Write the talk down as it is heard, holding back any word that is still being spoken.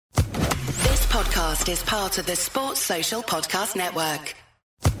podcast is part of the Sports Social Podcast Network.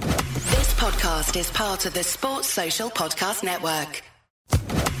 This podcast is part of the Sports Social Podcast Network.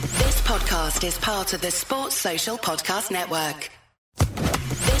 This podcast is part of the Sports Social Podcast Network.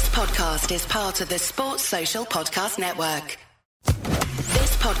 This podcast is part of the Sports Social Podcast Network.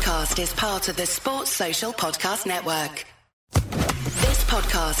 This podcast is part of the Sports Social Podcast Network. This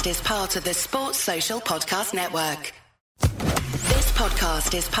podcast is part of the Sports Social Podcast Network. This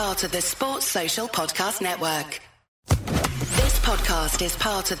podcast is part of the Sports Social Podcast Network. This podcast is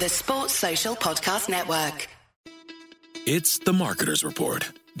part of the Sports Social Podcast Network. It's the Marketer's Report.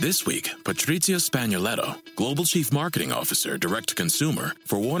 This week, Patrizia Spagnoletto, Global Chief Marketing Officer, Direct-to-Consumer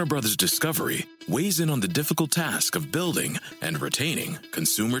for Warner Brothers Discovery, weighs in on the difficult task of building and retaining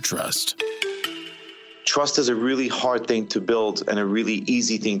consumer trust. Trust is a really hard thing to build and a really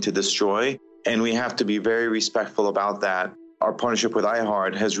easy thing to destroy, and we have to be very respectful about that. Our partnership with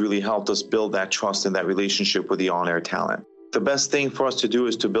iHeart has really helped us build that trust and that relationship with the on-air talent. The best thing for us to do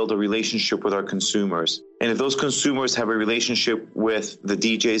is to build a relationship with our consumers. And if those consumers have a relationship with the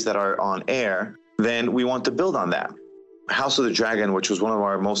DJs that are on air, then we want to build on that. House of the Dragon, which was one of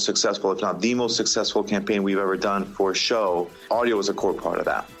our most successful, if not the most successful campaign we've ever done for a show, audio is a core part of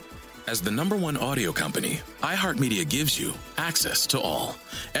that. As the #1 audio company, iHeartMedia gives you access to all.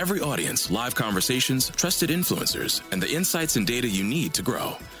 Every audience, live conversations, trusted influencers, and the insights and data you need to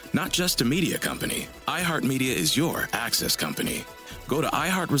grow. Not just a media company, iHeartMedia is your access company. Go to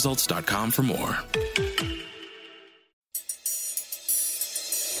iHeartResults.com for more.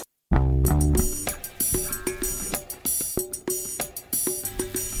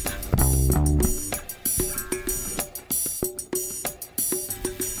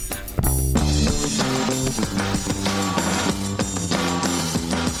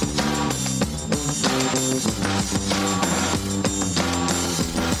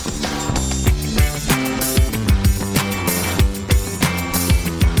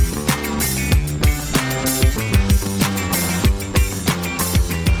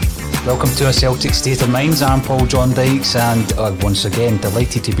 Welcome to A Celtic State of Minds. I'm Paul John Dykes, and once again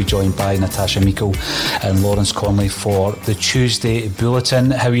delighted to be joined by Natasha Meikle and Lawrence Conley for the Tuesday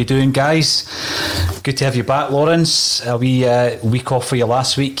Bulletin. How are you doing, guys? Good to have you back, Lawrence. A wee week off for you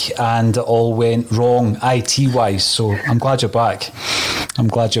last week and all went wrong IT-wise, so I'm glad you're back.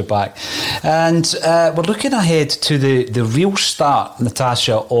 And we're looking ahead to the real start,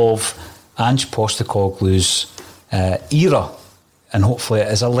 Natasha, of Ange Postecoglou's era. And hopefully it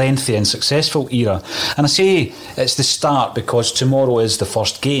is a lengthy and successful era. And I say it's the start because tomorrow is the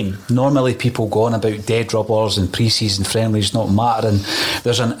first game. Normally people go on about dead rubbers and pre-season friendlies not mattering.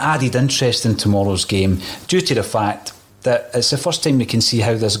 There's an added interest in tomorrow's game due to the fact that it's the first time we can see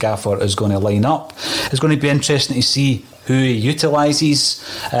how this gaffer is going to line up. It's going to be interesting to see who he utilises.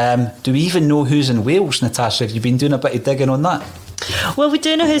 Do we even know who's in Wales, Natasha? Have you been doing a bit of digging on that? Well, we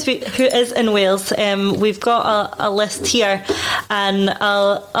do know who is in Wales. We've got a list here, and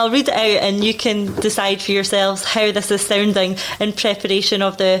I'll read it out, and you can decide for yourselves how this is sounding in preparation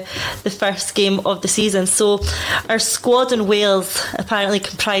of the first game of the season. So, our squad in Wales apparently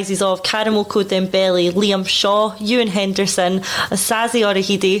comprises of Karamoko Dembele, Liam Shaw, Ewan Henderson, Asazi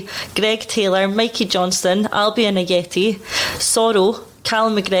Orihide, Greg Taylor, Mikey Johnston, Albion Ayeti, Soro,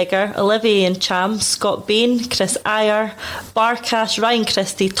 Callum McGregor, Olivier Ncham, Scott Bain, Chris Ayer, Barcash, Ryan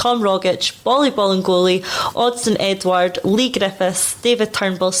Christie, Tom Rogic, Bolly Bolingoli, Odston Edward, Lee Griffiths, David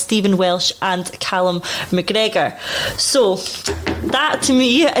Turnbull, Stephen Welsh and Callum McGregor. So that to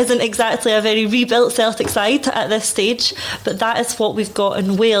me isn't exactly a very rebuilt Celtic side at this stage, but that is what we've got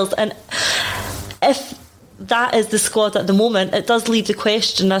in Wales. And if that is the squad at the moment, it does leave the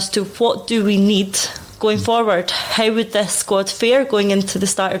question as to what do we need going forward. How would this squad fare going into the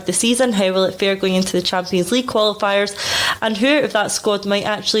start of the season? How will it fare going into the Champions League qualifiers? And who out of that squad might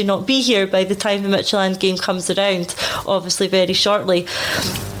actually not be here by the time the Midtjylland game comes around, obviously very shortly?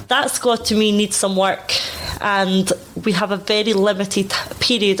 That squad to me needs some work, and we have a very limited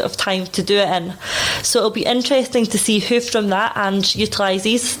period of time to do it in. So it'll be interesting to see who from that and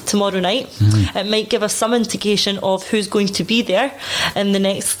utilises tomorrow night. It might give us some indication of who's going to be there in the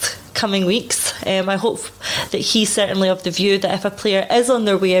next coming weeks. I hope that he's certainly of the view that if a player is on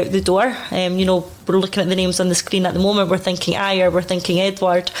their way out the door, we're looking at the names on the screen at the moment, we're thinking Ajer, we're thinking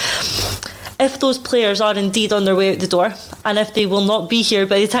Edward. If those players are indeed on their way out the door, and if they will not be here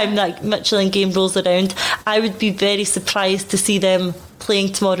by the time that Midtjylland game rolls around, I would be very surprised to see them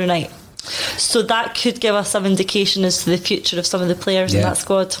playing tomorrow night. So that could give us some indication as to the future of some of the players in that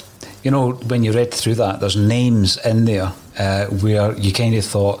squad. When you read through that, there's names in there where you kind of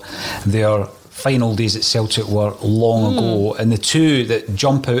thought they're final days at Celtic were long ago, and the two that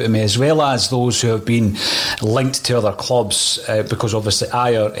jump out at me, as well as those who have been linked to other clubs, because obviously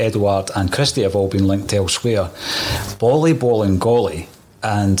Ajer, Edouard and Christie have all been linked elsewhere. Bolingoli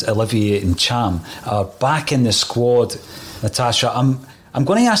and Olivier Ntcham are back in the squad. Natasha, I'm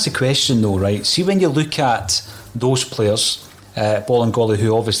going to ask the question though, right? See, when you look at those players, Bolingoli,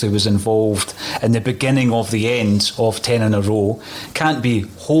 who obviously was involved in the beginning of the end of 10 in a row, can't be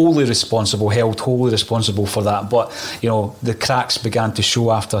held wholly responsible for that, but the cracks began to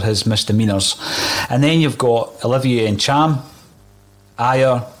show after his misdemeanours. And then you've got Olivier Ntcham,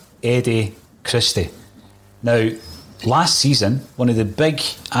 Ajer, Eddy, Christie. Now, last season, one of the big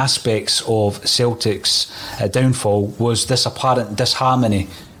aspects of Celtic's downfall was this apparent disharmony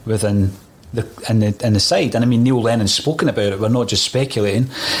within the side. And I mean, Neil Lennon's spoken about it, we're not just speculating.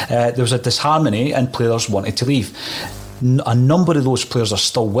 There was a disharmony and players wanted to leave. A number of those players are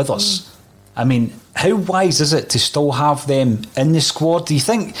still with us. I mean, how wise is it to still have them in the squad? Do you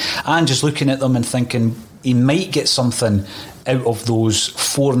think Ange's looking at them and thinking he might get something out of those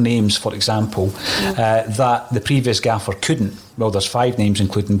 4 names, for example, that the previous gaffer couldn't? Well, there's 5 names,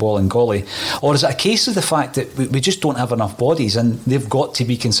 including Bolingoli. Or is it a case of the fact that we just don't have enough bodies and they've got to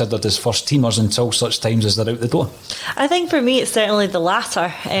be considered as first teamers until such times as they're out the door? I think for me it's certainly the latter.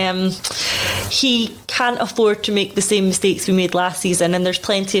 He can't afford to make the same mistakes we made last season, and there's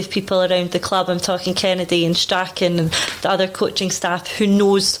plenty of people around the club, I'm talking Kennedy and Strachan and the other coaching staff, who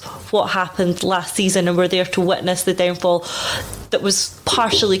knows what happened last season and were there to witness the downfall that was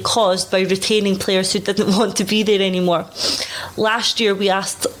partially caused by retaining players who didn't want to be there anymore. Last year we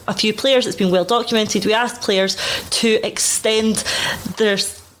asked a few players, it's been well documented, we asked players to extend their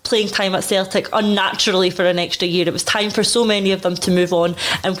playing time at Celtic unnaturally for an extra year. It was time for so many of them to move on,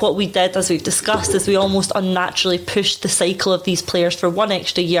 and what we did, as we've discussed, is we almost unnaturally pushed the cycle of these players for one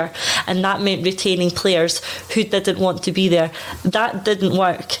extra year, and that meant retaining players who didn't want to be there. That didn't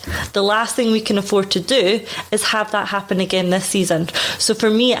work. The last thing we can afford to do is have that happen again this season. So for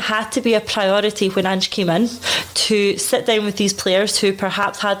me, it had to be a priority when Ange came in to sit down with these players who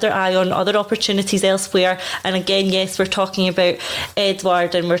perhaps had their eye on other opportunities elsewhere. And again, yes, we're talking about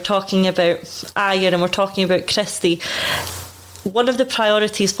Edouard and we're talking about Ajer and we're talking about Christie. One of the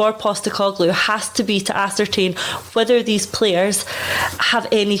priorities for Postecoglou has to be to ascertain whether these players have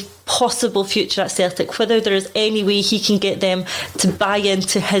any possible future at Celtic, whether there is any way he can get them to buy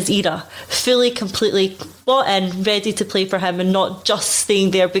into his era, fully, completely bought in, ready to play for him, and not just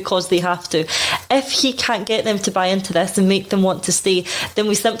staying there because they have to. If he can't get them to buy into this and make them want to stay, then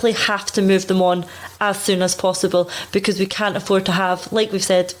we simply have to move them on as soon as possible, because we can't afford to have, like we've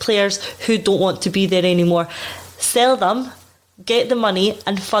said, players who don't want to be there anymore. Sell them, get the money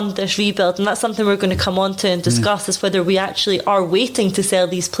and fund this rebuild. And that's something we're going to come on to and discuss, is whether we actually are waiting to sell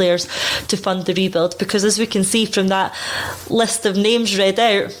these players to fund the rebuild, because as we can see from that list of names read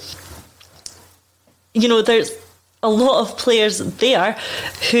out, there's a lot of players there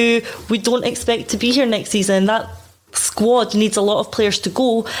who we don't expect to be here next season. That squad needs a lot of players to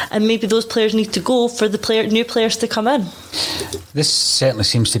go, and maybe those players need to go for the new players to come in. This certainly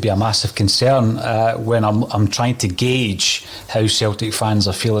seems to be a massive concern when I'm trying to gauge how Celtic fans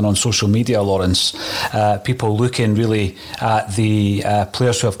are feeling on social media, Lawrence. People looking really at the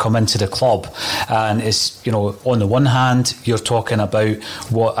players who have come into the club, and it's, on the one hand you're talking about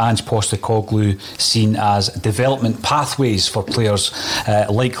what Ange Postecoglou seen as development pathways for players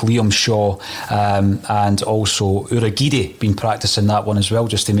like Liam Shaw and also Uragide, been practising that one as well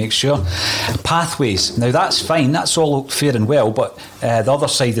just to make sure. Pathways, now that's fine, that's all fair and well, but the other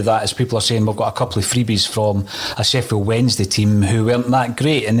side of that is people are saying we've got a couple of freebies from a Sheffield Wednesday team who weren't that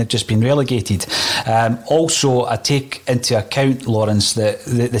great and they've just been relegated. Also, I take into account, Lawrence, that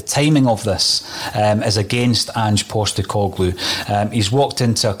the timing of this is against Ange Postecoglou. He's walked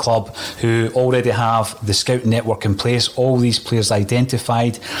into a club who already have the scout network in place, all these players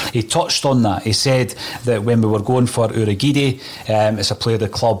identified. He touched on that. He said that when we were going for Uragide, it's a player the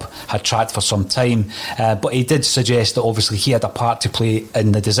club had tracked for some time, but he did suggest that obviously he had a part to play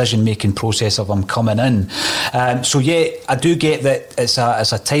in the decision-making process of him coming in. So yeah, I do get that it's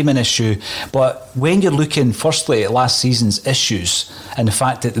a timing issue, but when you're looking firstly at last season's issues and the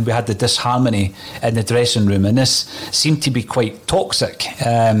fact that we had the disharmony in the dressing room, and this seemed to be quite toxic,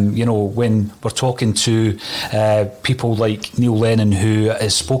 when we're talking to people like Neil Lennon, who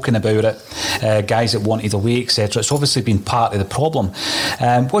has spoken about it, guys that wanted away, etc. it's obviously been part of the problem.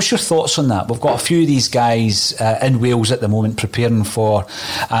 What's your thoughts on that? We've got a few of these guys in Wales at the moment preparing for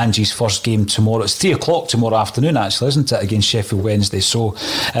Angie's first game tomorrow. It's 3 o'clock tomorrow afternoon, actually, isn't it, against Sheffield Wednesday? So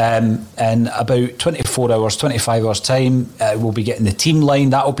in about 24 hours, 25 hours time, we'll be getting the team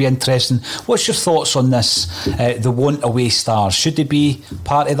line. That'll be interesting. What's your thoughts on this, the want away stars? Should they be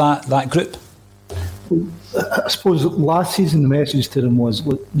part of that group? I suppose last season the message to them was,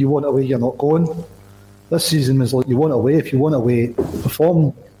 look, you want away, you're not going. This season was like, you want away. If you want away,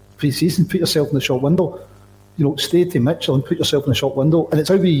 perform pre-season, put yourself in the shop window. Stay to Mitchell and put yourself in the shop window. And it's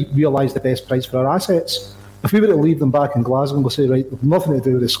how we realise the best price for our assets. If we were to leave them back in Glasgow and go say, right, we've nothing to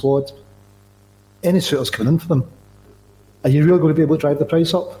do with the squad, any suitors coming in for them, are you really going to be able to drive the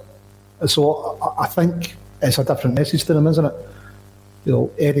price up? And so I think it's a different message to them, isn't it?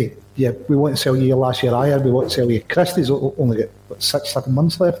 Eddie, yeah, we want to sell you last year Ajer, we want to sell you Christie's, only got 6-7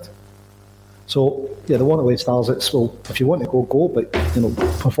 months left. So, yeah, the want away stars, it's, well, if you want to go, but,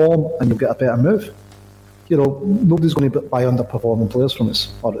 perform and you'll get a better move. Nobody's going to buy underperforming players from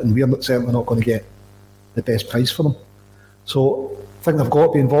us, and we're certainly not going to get the best price for them. So, I think they've got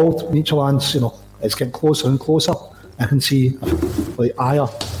to be involved. Mitchell's, it's getting closer and closer. I can see, like,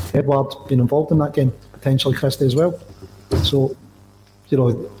 Ajer, Edward being involved in that game, potentially Christie as well. So,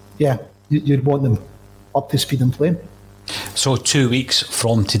 you'd want them up to speed and playing. So 2 weeks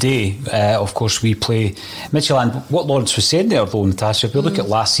from today, of course, we play Midtjylland. What Lawrence was saying there, though, Natasha, if we look at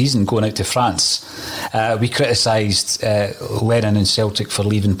last season going out to France, we criticised Lennon and Celtic for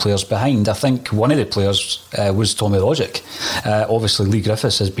leaving players behind. I think one of the players was Tommy Rogic. Obviously, Lee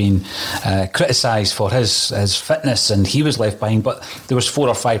Griffiths has been criticised for his fitness, and he was left behind, but there was 4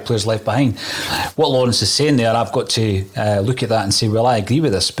 or 5 players left behind. What Lawrence is saying there, I've got to look at that and say, well, I agree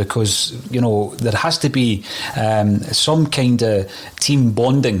with this, because, there has to be some kind of team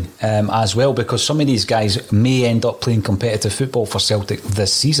bonding as well, because some of these guys may end up playing competitive football for Celtic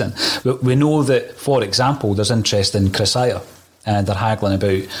this season. We know that, for example, there's interest in Chris Ajer. And they're haggling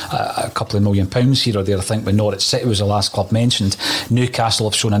about a couple of £1 million here or there. I think when Norwich City was the last club mentioned. Newcastle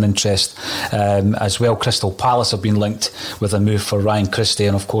have shown an interest as well. Crystal Palace have been linked with a move for Ryan Christie,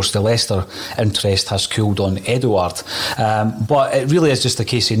 and of course the Leicester interest has cooled on Edouard. But it really is just a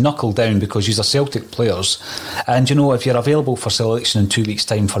case of knuckle down, because these are Celtic players, and if you're available for selection in 2 weeks'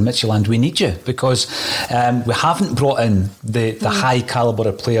 time for Midtjylland, we need you, because we haven't brought in the high calibre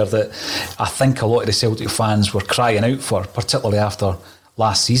of player that I think a lot of the Celtic fans were crying out for, particularly after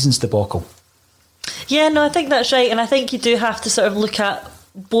last season's debacle. Yeah, no, I think that's right, and I think you do have to sort of look at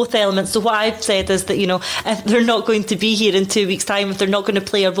both elements. So what I've said is that, if they're not going to be here in 2 weeks' time, if they're not going to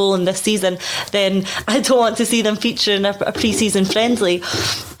play a role in this season, then I don't want to see them feature in a pre-season friendly.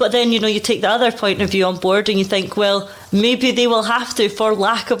 But then, you take the other point of view on board, and you think, well, maybe they will have to, for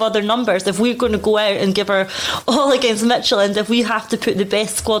lack of other numbers. If we're going to go out and give our all against Midtjylland, if we have to put the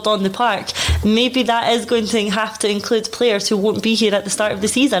best squad on the park, maybe that is going to have to include players who won't be here at the start of the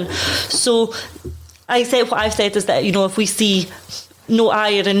season. So I said what I've said is that, if we see no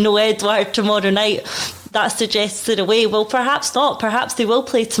Ajer and no Edouard tomorrow night, that suggests it away. Well, perhaps not. Perhaps they will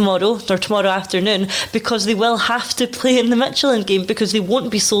play tomorrow or tomorrow afternoon, because they will have to play in the Midtjylland game, because they won't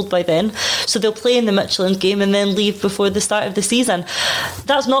be sold by then. So they'll play in the Midtjylland game and then leave before the start of the season.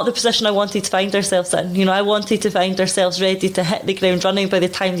 That's not the position I wanted to find ourselves in. I wanted to find ourselves ready to hit the ground running by the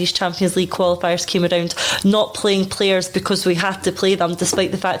time these Champions League qualifiers came around, not playing players because we had to play them,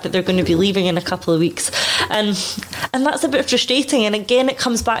 despite the fact that they're going to be leaving in a couple of weeks. And that's a bit frustrating. And again, it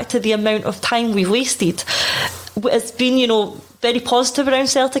comes back to the amount of time we've wasted. It's been, very positive around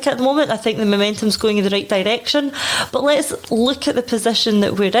Celtic at the moment. I think the momentum's going in the right direction. But let's look at the position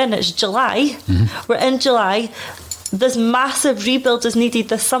that we're in. It's July. We're in July. This massive rebuild is needed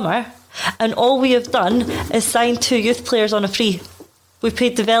this summer, and all we have done is sign 2 youth players on a free. We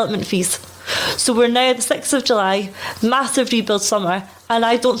paid development fees. So we're now the 6th of July, massive rebuild summer, and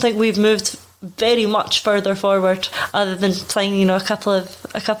I don't think we've moved very much further forward, other than playing, a couple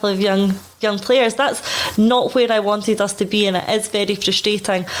of young players. That's not where I wanted us to be, and it is very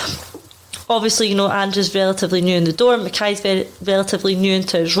frustrating. Obviously, Andrew's relatively new in the door, Mackay's relatively new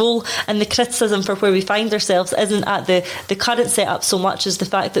into his role, and the criticism for where we find ourselves isn't at the current setup so much as the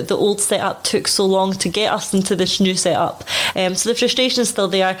fact that the old setup took so long to get us into this new setup. So the frustration's still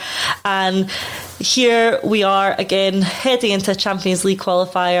there, and here we are again heading into a Champions League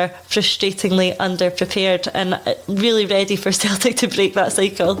qualifier, frustratingly underprepared, and really ready for Celtic to break that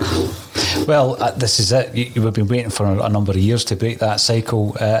cycle. Well, this is it. We've been waiting for a number of years to break that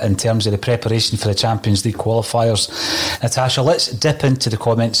cycle in terms of the preparation for the Champions League qualifiers. Natasha, let's dip into the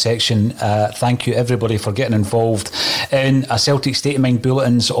comment section. Thank you everybody for getting involved in a Celtic State of Mind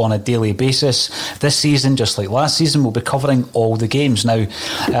bulletins on a daily basis. This season, just like last season, we'll be covering all the games. Now,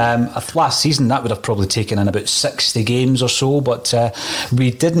 last season that would have probably taken in about 60 games or so, but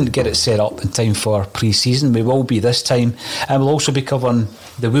we didn't get it set up in time for pre-season. We will be this time, and we'll also be covering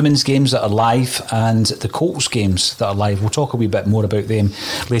the women's games that are live and the Colts games that are live. We'll talk a wee bit more about them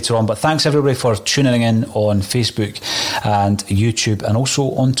later on, but thanks everybody for tuning in on Facebook and YouTube and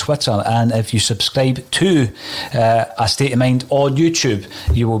also on Twitter. And if you subscribe to A State of Mind on YouTube,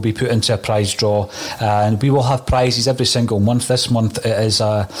 you will be put into a prize draw, and we will have prizes every single month. This month it is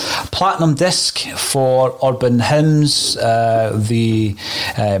a platinum disc for Urban Hymns, the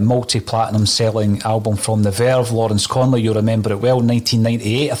multi-platinum selling album from The Verve. Lawrence Conley, you'll remember it well,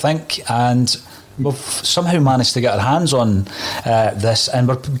 1998 I think, and we've somehow managed to get our hands on this, and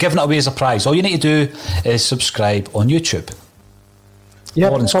we're giving it away as a prize. All you need to do is subscribe on YouTube.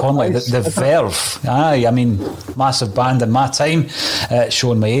 Yep, Lawrence Conley, the Verve. Aye, I mean, massive band in my time,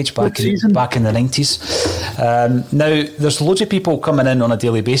 showing my age back in the 90s. Now, there's loads of people coming in on a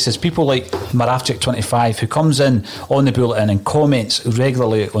daily basis. People like Maravchik25, who comes in on the bulletin and comments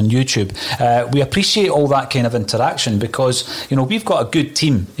regularly on YouTube. We appreciate all that kind of interaction because, you know, we've got a good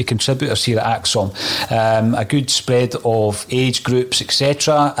team of contributors here at AXOM, a good spread of age groups,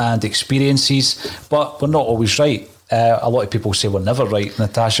 etc., and experiences, but we're not always right. A lot of people say we're never right,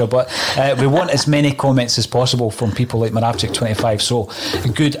 Natasha, but we want as many comments as possible from people like Maravchik25. So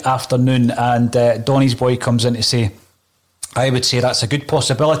good afternoon. And Donny's boy comes in to say, I would say that's a good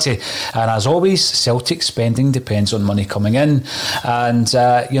possibility, and as always, Celtic spending depends on money coming in. And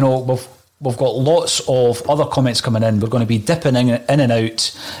you know, we've got lots of other comments coming in. We're going to be dipping in and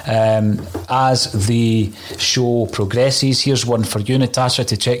out as the show progresses. Here's one for you, Natasha,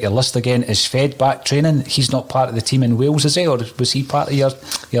 to check your list again. Is Fed back training? He's not part of the team in Wales, is he? Or was he part of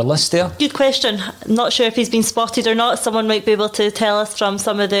your list there? Good question. Not sure if he's been spotted or not. Someone might be able to tell us from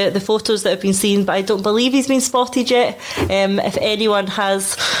some of the photos that have been seen, but I don't believe he's been spotted yet. If anyone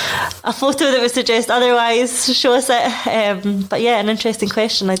has a photo that would suggest otherwise, show us it. But yeah, an interesting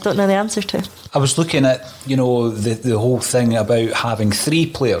question. I don't know the answer to. I was looking at, you know, the whole thing about having 3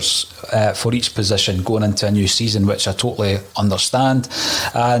 players for each position going into a new season, which I totally understand.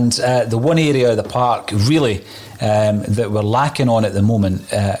 And the one area of the park really that we're lacking on at the moment,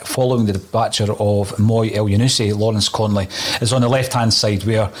 following the departure of Moy El-Yunusi, Lawrence Conley, is on the left-hand side,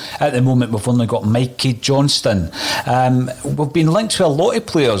 where at the moment we've only got Mikey Johnston. We've been linked to a lot of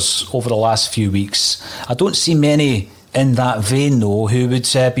players over the last few weeks. I don't see many in that vein, though, who would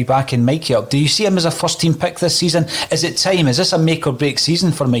be backing Mikey up. Do you see him as a first-team pick this season? Is it time? Is this a make-or-break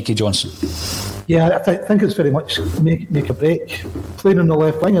season for Mikey Johnson? Yeah, I think it's very much make or break. Playing on the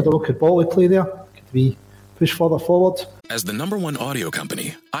left wing, I don't know, could Bolly play there? Could we push further forward? As the #1 audio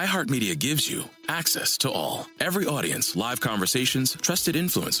company, iHeartMedia gives you access to all. Every audience, live conversations, trusted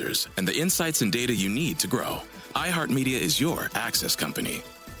influencers, and the insights and data you need to grow. iHeartMedia is your access company.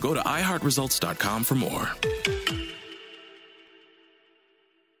 Go to iHeartResults.com for more.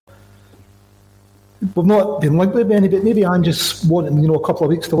 We've not been linked with any, but maybe Ange just wanted, you know, a couple of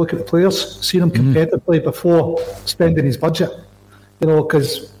weeks to look at the players, see them competitively before spending his budget, you know,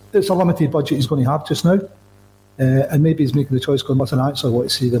 because it's a limited budget he's going to have just now, and maybe he's making the choice going, listen, I actually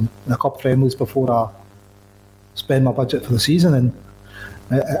want to see them in a couple of friendlies before I spend my budget for the season,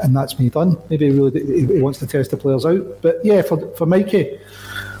 and that's me done. Maybe he wants to test the players out. But yeah, for Mikey,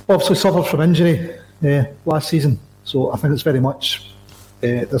 obviously suffered from injury last season, so I think it's very much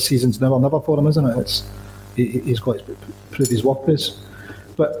this season's now or never for him, isn't it? He's got to prove his worth is.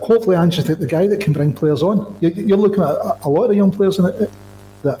 But hopefully Ange's the guy that can bring players on. You're looking at a lot of young players in it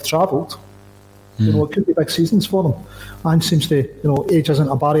that have travelled. You know, it could be big seasons for them. Ange seems to, you know, age isn't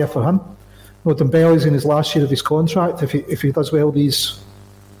a barrier for him. You know, Dembele's in his last year of his contract. If he does well these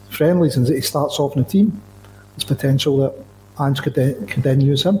friendlies and he starts off in the team, there's potential that Ange could then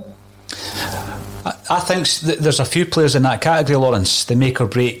use him. I think there's a few players in that category, Lawrence, the make or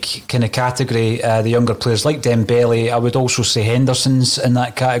break kind of category, the younger players like Dembele. I would also say Henderson's in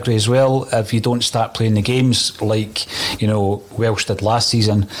that category as well. If you don't start playing the games like, you know, Welsh did last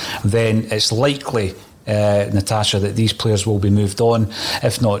season, then it's likely, Natasha, that these players will be moved on.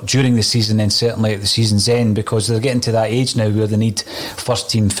 If not during the season, then certainly at the season's end, because they're getting to that age now where they need first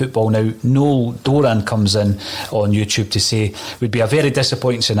team football. Now, Noel Doran comes in on YouTube to say it would be a very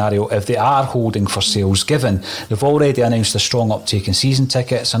disappointing scenario if they are holding for sales, given they've already announced a strong uptake in season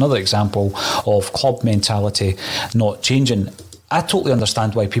tickets. Another example of club mentality not changing. I totally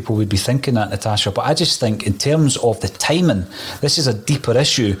understand why people would be thinking that, Natasha, but I just think in terms of the timing, this is a deeper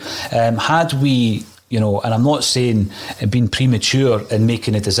issue. Had we, and I'm not saying being premature in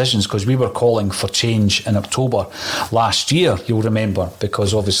making the decisions, because we were calling for change in October last year, you'll remember,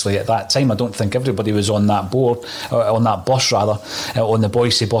 because obviously at that time I don't think everybody was on that on the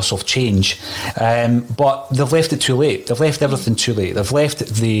Boise bus of change. But they've left it too late. They've left everything too late. They've left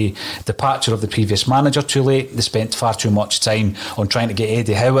the departure of the previous manager too late. They spent far too much time on trying to get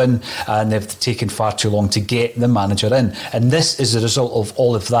Eddie Howe in, and they've taken far too long to get the manager in. And this is the result of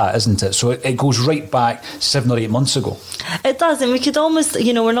all of that, isn't it? So it goes right back 7 or 8 months ago. It does, and we could almost,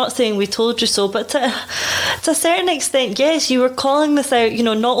 we're not saying we told you so, but to a certain extent, yes, you were calling this out,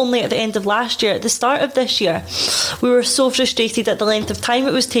 not only at the end of last year, at the start of this year. We were so frustrated at the length of time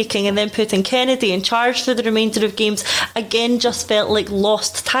it was taking, and then putting Kennedy in charge for the remainder of games, again, just felt like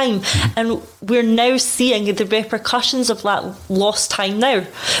lost time. And we're now seeing the repercussions of that lost time now,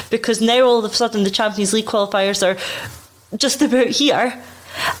 because now all of a sudden the Champions League qualifiers are just about here,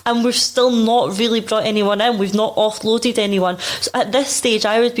 and we've still not really brought anyone in. We've not offloaded anyone. So at this stage,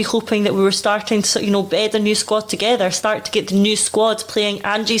 I would be hoping that we were starting to, bed a new squad together, start to get the new squad playing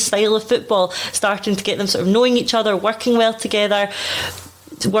Angie's style of football, starting to get them sort of knowing each other, working well together,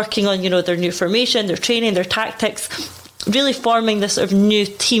 working on, their new formation, their training, their tactics, really forming this sort of new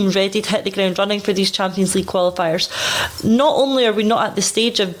team ready to hit the ground running for these Champions League qualifiers. Not only are we not at the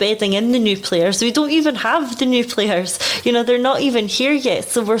stage of bedding in the new players, we don't even have the new players. They're not even here yet.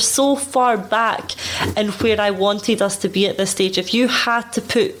 So we're so far back in where I wanted us to be at this stage. If you had to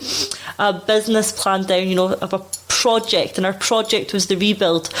put a business plan down, of a project, and our project was the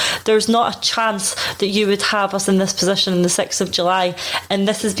rebuild, there's not a chance that you would have us in this position on the 6th of July. And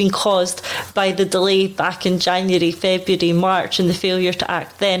this has been caused by the delay back in January, February, March, and the failure to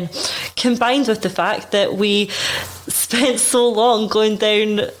act then, combined with the fact that we spent so long going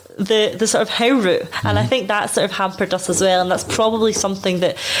down the sort of how route. And I think that sort of hampered us as well. And that's probably something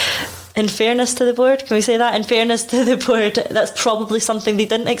that, in fairness to the board, can we say that? In fairness to the board, that's probably something they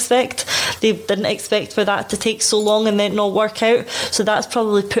didn't expect. They didn't expect for that to take so long and then not work out. So that's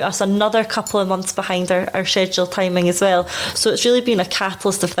probably put us another couple of months behind our scheduled timing as well. So it's really been a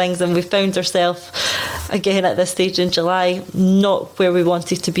catalyst of things, and we found ourselves again at this stage in July not where we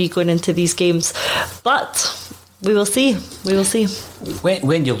wanted to be going into these games. But we will see. We will see.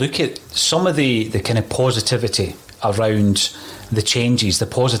 When you look at some of the kind of positivity around the changes, the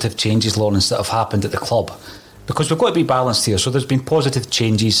positive changes, Lawrence, that have happened at the club, because we've got to be balanced here. So there's been positive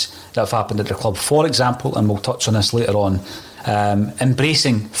changes that have happened at the club. For example, and we'll touch on this later on,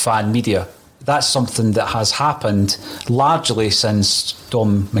 embracing fan media. That's something that has happened largely since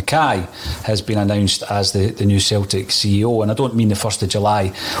Dom Mackay has been announced as the new Celtic CEO. And I don't mean the 1st of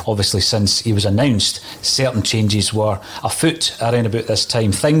July. Obviously, since he was announced, certain changes were afoot around about this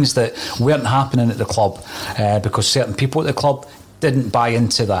time. Things that weren't happening at the club because certain people at the club didn't buy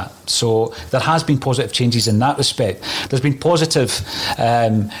into that. So there has been positive changes in that respect. There's been positive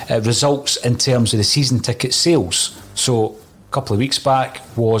results in terms of the season ticket sales. So a couple of weeks back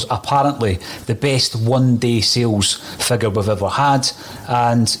was apparently the best one-day sales figure we've ever had.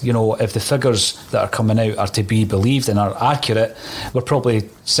 And, if the figures that are coming out are to be believed and are accurate, we're probably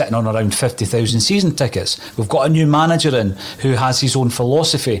sitting on around 50,000 season tickets. We've got a new manager in who has his own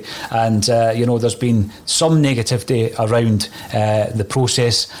philosophy, and there's been some negativity around the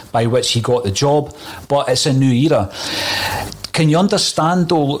process by which he got the job, but it's a new era. Can you understand,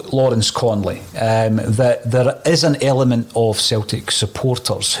 though, Lawrence Conley, that there is an element of Celtic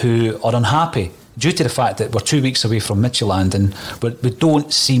supporters who are unhappy due to the fact that we're 2 weeks away from Midtjylland and we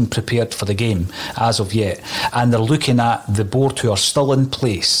don't seem prepared for the game as of yet, and they're looking at the board who are still in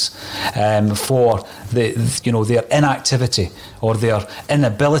place for their inactivity or their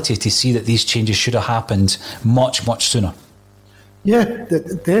inability to see that these changes should have happened much, much sooner? Yeah,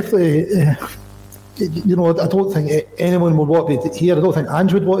 definitely. I don't think anyone would want to be here. I don't think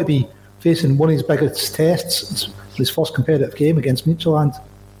Ange would want to be facing one of his biggest tests, his first competitive game against Midtjylland,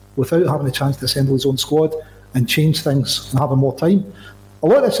 without having a chance to assemble his own squad and change things and having more time. A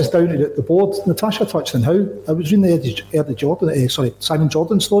lot of this is down to the board. Natasha touched on how I was reading the Simon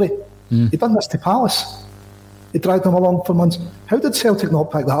Jordan story. He'd done this to Palace. He dragged them along for months. How did Celtic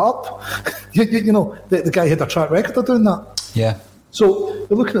not pick that up? The guy had a track record of doing that. Yeah. So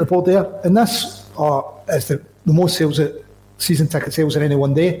you're looking at the board there, and this is the most season ticket sales in any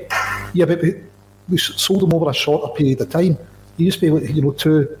one day. Yeah, but we sold them over a shorter period of time. It used to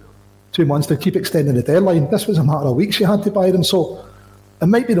be 2 months to keep extending the deadline. This was a matter of weeks you had to buy them. So it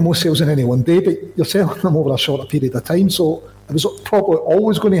might be the most sales in any one day, but you're selling them over a shorter period of time. So it was probably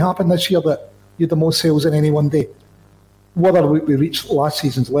always going to happen this year that you had the most sales in any one day. whether we reach last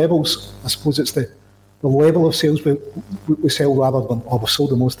season's levels, I suppose it's the level of sales we sell rather than, we've sold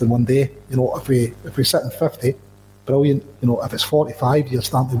the most in one day. You know, if we sit in 50, brilliant. You know, if it's 45, you're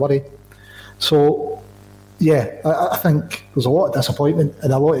starting to worry. So, yeah, I think there's a lot of disappointment,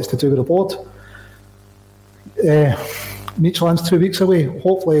 and a lot is to do with the board. Midtjylland's 2 weeks away.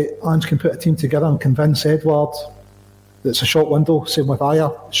 Hopefully, Ange can put a team together and convince Edward that it's a short window. Same with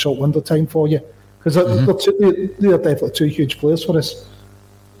Ajer, short window time for you. Because they're definitely two huge players for us.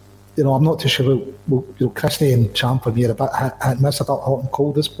 You know, I'm not too sure. You know, Christie and Champ for me are a bit hit and miss, a bit hot and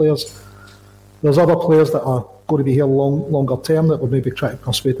cold as players. There's other players that are going to be here longer term that would maybe try to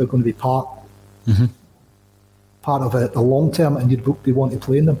persuade they're going to be part of it the long term, and you'd be wanting to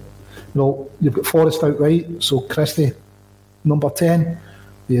play in them. You know, you've got Forrest outright, so Christie, number 10.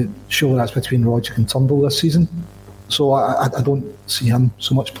 You're sure that's between Roger and Turnbull this season. So I don't see him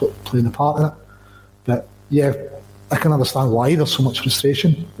so much playing a part in it. But yeah, I can understand why there's so much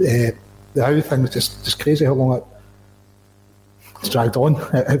frustration. The Howe thing was just crazy how long it's dragged on,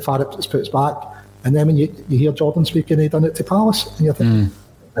 how far it's put us back. And then when you hear Jordan speaking, he done it to Palace, and you're thinking,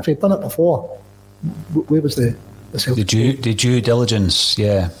 if he'd done it before, where was the due diligence?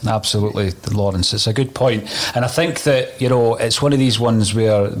 Yeah, absolutely, Lawrence. It's a good point, and I think that, you know, it's one of these ones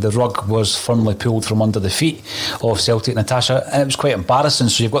where the rug was firmly pulled from under the feet of Celtic, Natasha, and it was quite embarrassing.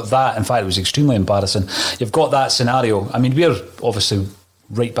 So you've got that. In fact, it was extremely embarrassing. You've got that scenario. I mean, we're obviously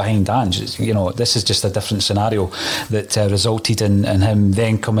right behind Ange. You know, this is just a different scenario that resulted in him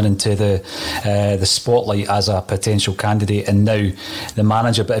then coming into the spotlight as a potential candidate, and now the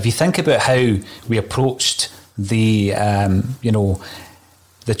manager. But if you think about how we approached the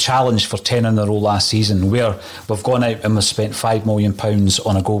challenge for 10 in a row last season, where we've gone out and we've spent £5 million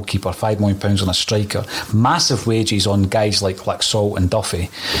on a goalkeeper, £5 million on a striker, massive wages on guys like Salt and Duffy,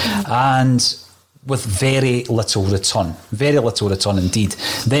 and with very little return indeed.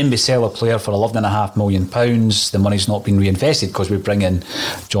 Then we sell a player for £11.5 million. The money's not been reinvested because we bring in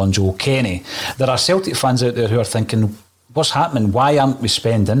John Joe Kenny. There are Celtic fans out there who are thinking, what's happening? Why aren't we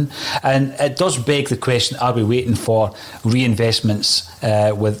spending? And it does beg the question, are we waiting for reinvestments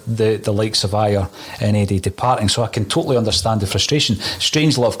with the likes of Ajer and Eddy departing? So I can totally understand the frustration.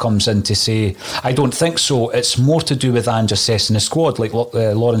 Strangelove comes in to say, I don't think so. It's more to do with Ange assessing the squad, like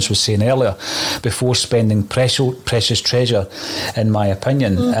Lawrence was saying earlier, before spending precious treasure, in my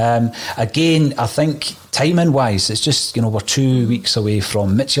opinion. Again, I think timing-wise, it's just, you know, we're 2 weeks away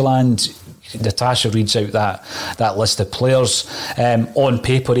from Midtjylland. Natasha reads out that list of players. On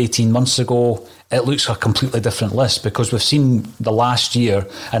paper 18 months ago, it looks a completely different list, because we've seen the last year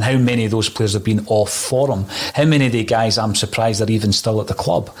and how many of those players have been off form. How many of the guys, I'm surprised, are even still at the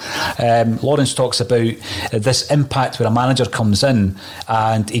club. Lawrence talks about this impact where a manager comes in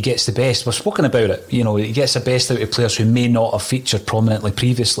and he gets the best. We've spoken about it. You know, he gets the best out of players who may not have featured prominently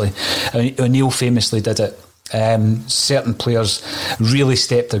previously. O'Neill famously did it. Certain players really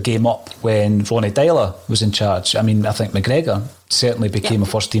stepped their game up when Ronnie Dyler was in charge. I mean, I think McGregor certainly became a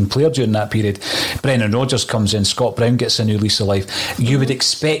first team player during that period. Brendan Rodgers comes in, Scott Brown gets a new lease of life. You would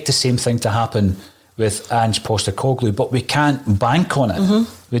expect the same thing to happen with Ange Postecoglou, but we can't bank on it.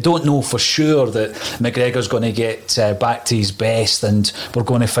 We don't know for sure that McGregor's going to get back to his best, and we're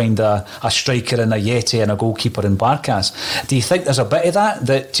going to find a striker in a Yeti and a goalkeeper in Barkas. Do you think there's a bit of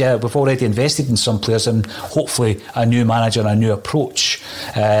that we've already invested in some players, and hopefully a new manager and a new approach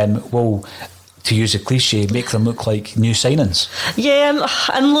will, to use a cliche, make them look like new signings? Yeah,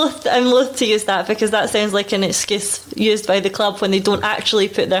 I'm loath to use that, because that sounds like an excuse used by the club when they don't actually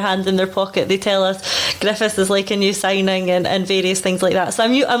put their hand in their pocket. They tell us Griffiths is like a new signing and various things like that. So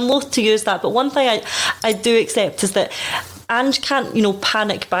I'm loath to use that. But one thing I do accept is that Ange can't,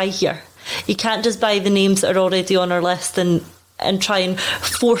 panic buy here. He can't just buy the names that are already on our list and try and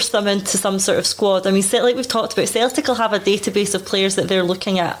force them into some sort of squad. I mean, like we've talked about, Celtic will have a database of players that they're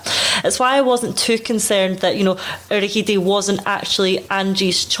looking at. It's why I wasn't too concerned that, Ajer Eddy wasn't actually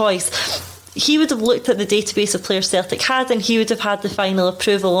Ange's choice. He would have looked at the database of players Celtic had, and he would have had the final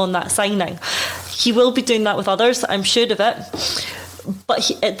approval on that signing. He will be doing that with others, I'm sure of it. But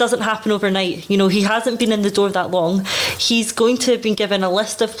it doesn't happen overnight. He hasn't been in the door that long. He's going to have been given a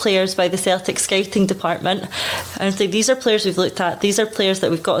list of players by the Celtic scouting department and say, these are players we've looked at, these are players that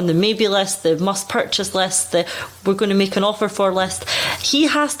we've got on the maybe list, the must purchase list, the we're going to make an offer for list. He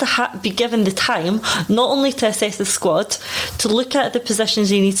has to be given the time not only to assess the squad, to look at the positions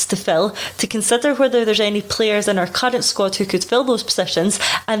he needs to fill, to consider whether there's any players in our current squad who could fill those positions,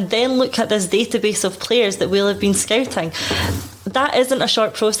 and then look at this database of players that we'll have been scouting. That isn't a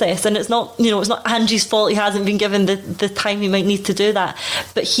short process, and it's not Ange's fault he hasn't been given the time he might need to do that.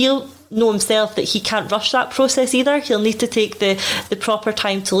 But he'll know himself that he can't rush that process either. He'll need to take the proper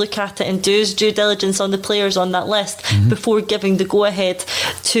time to look at it and do his due diligence on the players on that list before giving the go-ahead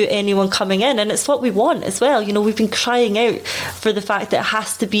to anyone coming in. And it's what we want as well. You know, we've been crying out for the fact that it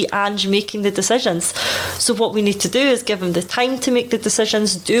has to be Ange making the decisions. So what we need to do is give him the time to make the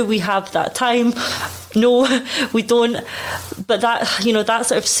decisions. Do we have that time? No, we don't. But that, you know, that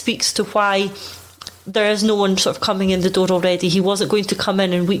sort of speaks to why there is no one sort of coming in the door already. He wasn't going to come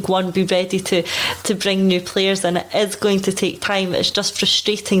in week one, be ready to bring new players in. It is going to take time. It's just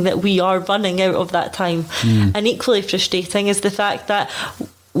frustrating that we are running out of that time. And equally frustrating is the fact that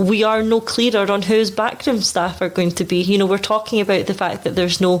we are no clearer on who his backroom staff are going to be. You know, we're talking about the fact that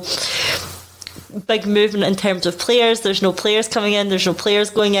there's no big movement in terms of players. There's no players coming in. There's no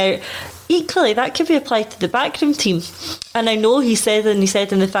players going out. Equally, that could be applied to the backroom team. And I know he said in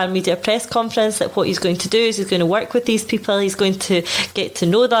the fan media press conference that what he's going to do is he's going to work with these people, he's going to get to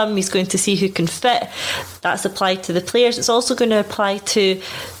know them, he's going to see who can fit. That's applied to the players. It's also going to apply to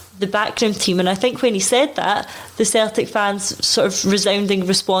the backroom team. And I think when he said that, the Celtic fans' sort of resounding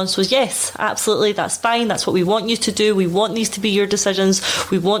response was, yes, absolutely, that's fine, that's what we want you to do, we want these to be your decisions,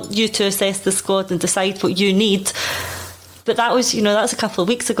 we want you to assess the squad and decide what you need. But that was, you know, that's a couple of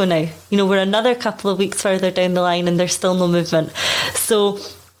weeks ago now. You know, we're another couple of weeks further down the line and there's still no movement. So,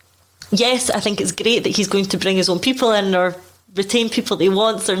 yes, I think it's great that he's going to bring his own people in or retain people that he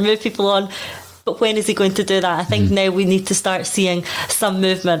wants or move people on. But when is he going to do that? I think now we need to start seeing some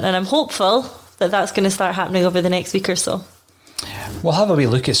movement. And I'm hopeful that that's going to start happening over the next week or so. We'll have a wee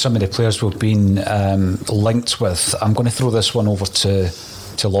look at some of the players we've been linked with. I'm going to throw this one over to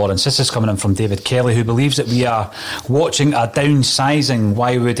Lawrence. This is coming in from David Kelly, who believes that we are watching a downsizing.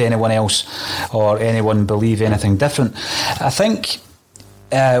 Why would anyone else or anyone believe anything different? I think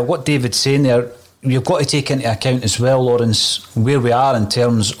what David's saying there, you've got to take into account as well, Lawrence, where we are in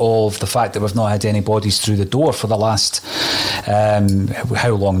terms of the fact that we've not had any bodies through the door for the last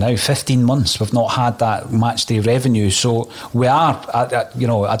how long now? 15 months. We've not had that match day revenue. So we are,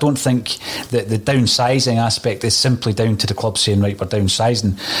 I don't think that the downsizing aspect is simply down to the club saying, right, we're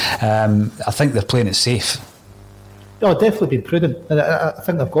downsizing. I think they're playing it safe. Oh, definitely been prudent. And I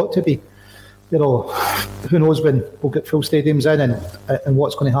think they've got to be. You know, who knows when we'll get full stadiums in and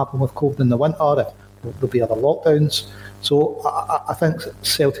what's going to happen with COVID in the winter, if there'll be other lockdowns. So I think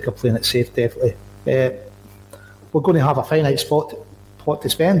Celtic are playing it safe, definitely. We're going to have a finite pot to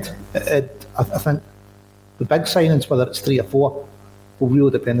spend. I think the big signings, whether it's 3 or 4, will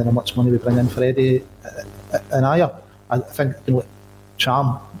really depend on how much money we bring in for Eddy and Ajer. I think, you know,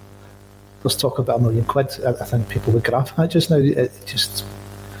 Charm, there's talk about £1 million. I think people would grab that just now.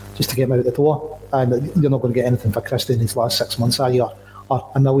 Just to get him out the door, and you're not going to get anything for Christie in these last 6 months, are you?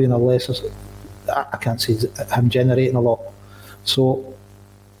 Or $1 million or less. I can't see him generating a lot. So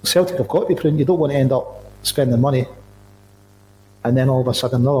Celtic have got to be prudent. You don't want to end up spending money and then all of a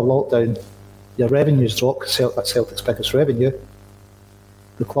sudden another lockdown, your revenues drop. That's Celtic's biggest revenue.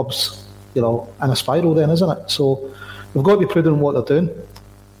 The club's, you know, in a spiral then, isn't it? So we've got to be prudent in what they're doing.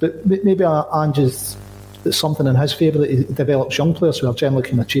 But maybe Ange's, it's something in his favour that he develops young players who are generally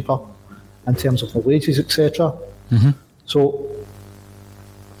kind of cheaper in terms of the wages, etc. So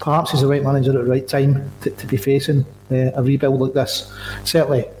perhaps he's the right manager at the right time to be facing a rebuild like this.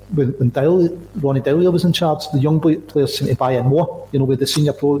 Certainly when Ronnie Dowlier was in charge, the young players seem to buy in more. You know, with the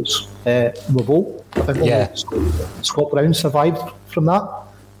senior pros revolt, I think Scott Brown survived from that.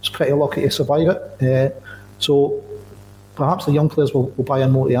 It's pretty lucky to survive it. So perhaps the young players will buy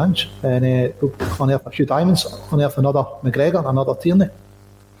in more to Ange and we'll unearth a few diamonds, unearth another McGregor, another Tierney.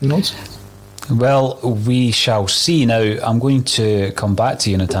 Who knows? Well, we shall see. Now, I'm going to come back to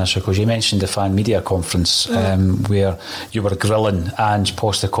you, Natasha, because you mentioned the fan media conference where you were grilling Ange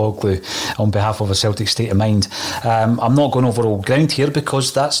Postecoglou on behalf of a Celtic state of mind. I'm not going over old ground here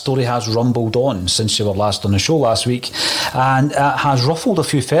because that story has rumbled on since you were last on the show last week and has ruffled a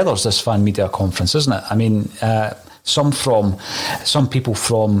few feathers, this fan media conference, isn't it? I mean, some people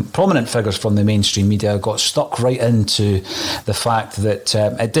from prominent figures from the mainstream media got stuck right into the fact that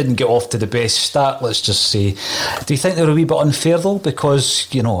it didn't get off to the best start, let's just say. Do you think they were a wee bit unfair though? Because,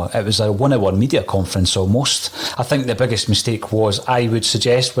 you know, it was a one-on-one media conference almost. I think the biggest mistake was, I would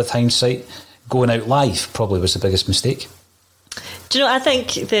suggest with hindsight, going out live probably was the biggest mistake. Do you know, I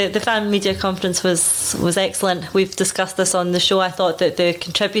think the fan media conference was excellent. We've discussed this on the show. I thought that the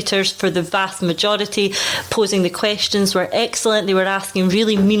contributors, for the vast majority, posing the questions were excellent. They were asking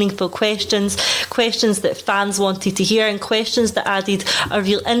really meaningful questions that fans wanted to hear, and questions that added a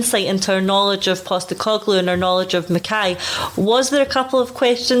real insight into our knowledge of Postecoglou and our knowledge of Mackay. Was there a couple of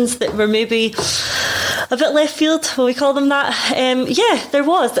questions that were maybe a bit left field, will we call them that? Yeah, there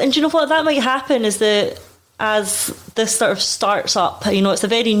was. And do you know what? That might happen is that as this sort of starts up, it's a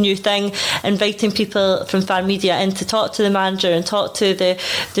very new thing, inviting people from fan media in to talk to the manager and talk to the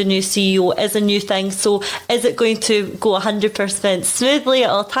new CEO is a new thing. So is it going to go 100% smoothly at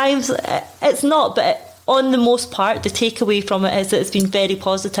all times? It's not, but on the most part, the takeaway from it is that it's been very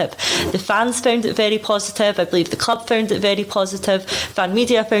positive. The fans found it very positive. I believe the club found it very positive. Fan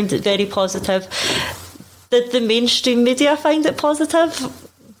media found it very positive. Did the mainstream media find it positive?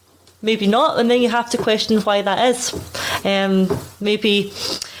 Maybe not, and then you have to question why that is.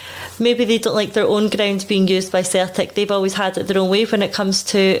 Maybe they don't like their own ground being used by Celtic. They've always had it their own way when it comes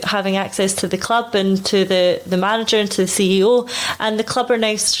to having access to the club and to the manager and to the CEO. And the club are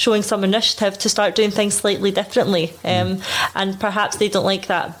now showing some initiative to start doing things slightly differently. And perhaps they don't like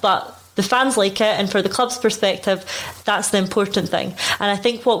that, but the fans like it, and for the club's perspective, that's the important thing. And I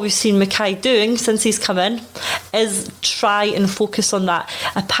think what we've seen Mackay doing since he's come in is try and focus on that.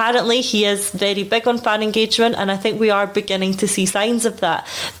 Apparently he is very big on fan engagement, and I think we are beginning to see signs of that.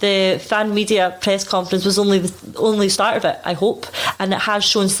 The fan media press conference was only the start of it, I hope, and it has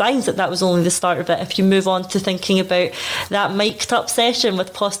shown signs that was only the start of it. If you move on to thinking about that mic'd up session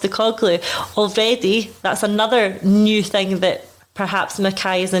with Postecoglou, already that's another new thing that perhaps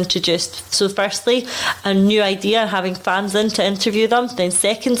Mackay has introduced. So firstly, a new idea, having fans in to interview them. Then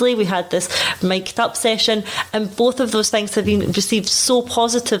secondly, we had this mic'd up session, and both of those things have been received so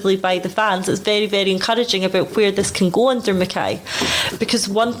positively by the fans. It's very, very encouraging about where this can go under Mackay. Because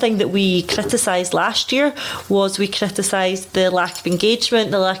one thing that we criticised last year was we criticised the lack of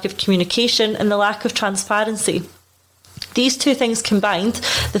engagement, the lack of communication, and the lack of transparency. These two things combined,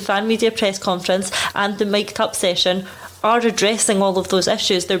 the fan media press conference and the mic'd up session, are addressing all of those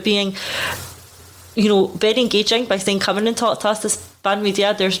issues. They're being, very engaging by saying, come in and talk to us as fan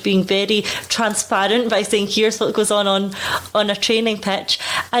media. There's being very transparent by saying, here's what goes on a training pitch.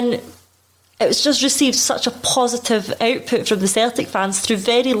 And it's just received such a positive output from the Celtic fans through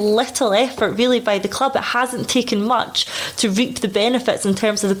very little effort really by the club. It hasn't taken much to reap the benefits in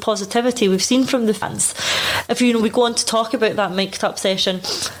terms of the positivity we've seen from the fans. If we go on to talk about that mic'd up session,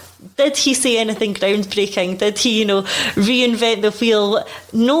 did he say anything groundbreaking? Did he, reinvent the wheel?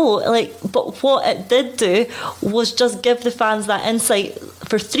 No, but what it did do was just give the fans that insight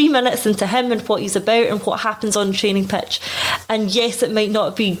for 3 minutes into him and what he's about and what happens on the training pitch. And yes, it might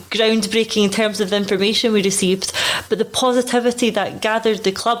not be groundbreaking in terms of the information we received, but the positivity that gathered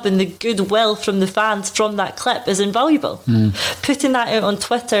the club and the goodwill from the fans from that clip is invaluable. Putting that out on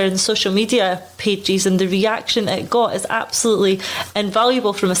Twitter and social media pages and the reaction it got is absolutely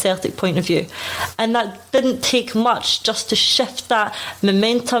invaluable from a Celtic point of view. And that didn't take much just to shift that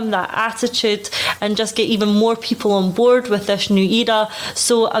momentum, that attitude, and just get even more people on board with this new era.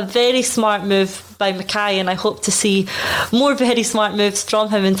 So a very smart move by Mackay, and I hope to see more very smart moves from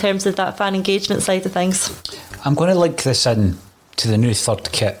him in terms of that fan engagement side of things. I'm going to link this in to the new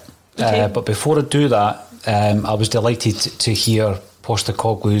third kit. Okay. But before I do that, I was delighted to hear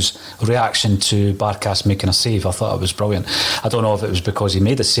Postecoglou's reaction to Barkas making a save. I thought it was brilliant. I don't know if it was because he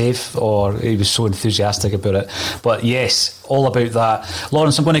made a save or he was so enthusiastic about it, but yes, all about that.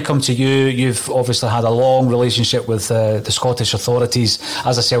 Lawrence, I'm going to come to you. You've obviously had a long relationship with the Scottish authorities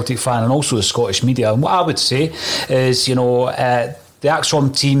as a Celtic fan and also the Scottish media, and what I would say is, the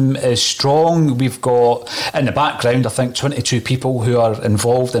AXOM team is strong. We've got, in the background, I think 22 people who are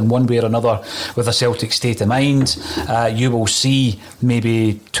involved in one way or another with a Celtic state of mind. You will see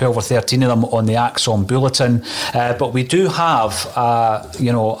maybe 12 or 13 of them on the AXOM Bulletin. But we do have,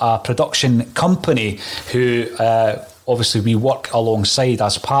 a production company who obviously we work alongside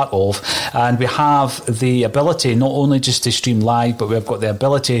as part of, and we have the ability not only just to stream live, but we've got the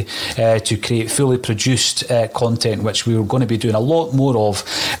ability to create fully produced content, which we were going to be doing a lot more of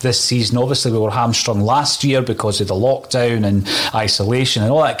this season. Obviously we were hamstrung last year because of the lockdown and isolation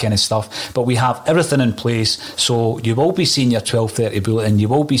and all that kind of stuff, but we have everything in place. So you will be seeing your 12:30 bulletin, you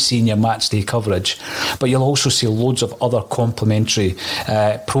will be seeing your match day coverage, but you'll also see loads of other complementary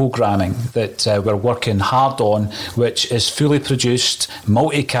programming that we're working hard on, which is fully produced,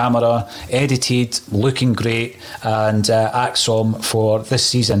 multi-camera, edited, looking great, and AXOM for this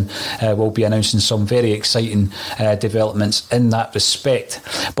season will be announcing some very exciting developments in that respect.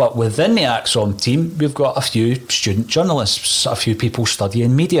 But within the AXOM team, we've got a few student journalists, a few people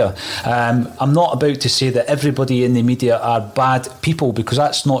studying media. I'm not about to say that everybody in the media are bad people, because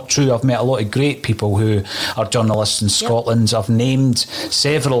that's not true. I've met a lot of great people who are journalists in Scotland. I've named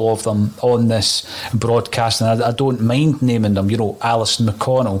several of them on this broadcast, and I don't mind naming them. Alison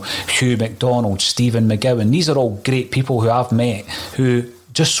McConnell, Hugh McDonald, Stephen McGowan. These are all great people who I've met who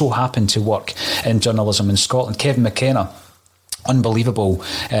just so happened to work in journalism in Scotland. Kevin McKenna, unbelievable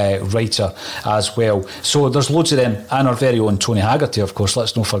writer as well. So there's loads of them, and our very own Tony Haggerty, of course.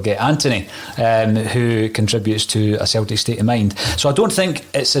 Let's not forget Anthony, who contributes to A Celtic State of Mind. So I don't think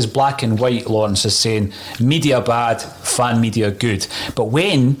it's as black and white, Lawrence, as saying media bad, fan media good. But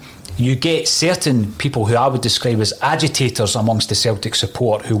when you get certain people who I would describe as agitators amongst the Celtic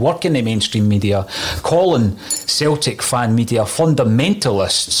support, who work in the mainstream media, calling Celtic fan media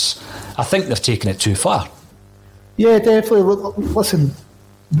fundamentalists, I think they've taken it too far. Yeah, definitely. Listen,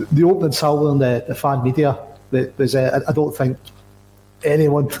 the opening salvo on the fan media was, I don't think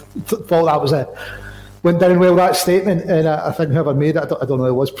anyone thought that was went down well, that statement, and I think whoever made it, I don't know,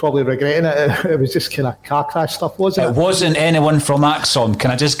 it was probably regretting it. It was just kind of car crash stuff, wasn't it? It wasn't anyone from Axon.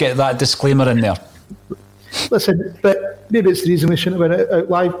 Can I just get that disclaimer in there? Listen, but maybe it's the reason we shouldn't have went out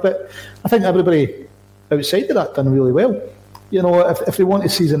live, but I think everybody outside of that done really well. You know, if they want to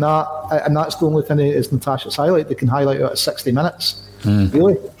season that, and that's the only thing is Natasha's highlight, they can highlight it at 60 minutes.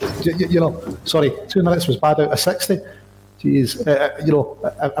 Really? You know, sorry, 2 minutes was bad out of 60. Jeez, you know,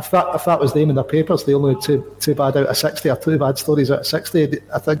 if that was them in their papers, they only had two bad out of 60 or 2 bad stories out of 60,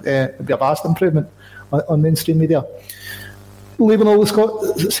 I think it'd be a vast improvement on mainstream media. Leaving all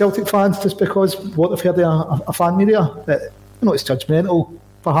the Celtic fans just because what they've heard of a fan media, you know, it's judgmental.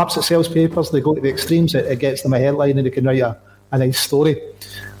 Perhaps it sells papers, they go to the extremes, it gets them a headline and they can write a nice story.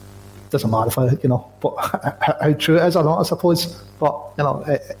 Doesn't matter if you know, but how true it is or not, I suppose. But, you know,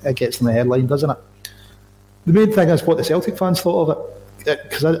 it gets them a headline, doesn't it? The main thing is what the Celtic fans thought of it,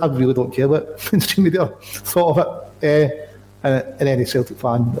 because I really don't care what mainstream media thought of it. And any Celtic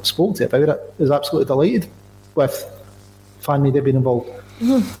fan that spoke to about it is absolutely delighted with fan media being involved.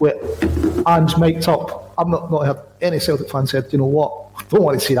 With arms mic'd up, I've not heard any Celtic fan said, you know what, I don't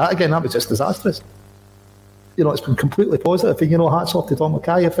want to see that again, that was just disastrous. You know, it's been completely positive, and you know, hats off to Don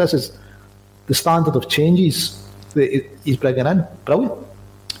Mackay. If this is the standard of changes that he's bringing in, brilliant.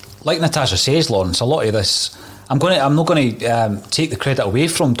 Like Natasha says, Lawrence, a lot of this, I'm not going to take the credit away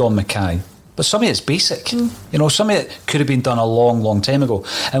from Don Mackay, but some of it's basic. You know, some of it could have been done a long, long time ago.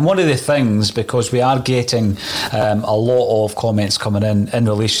 And one of the things, because we are getting a lot of comments coming in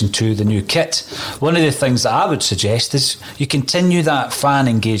relation to the new kit, one of the things that I would suggest is you continue that fan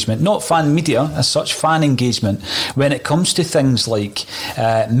engagement, not fan media as such, fan engagement, when it comes to things like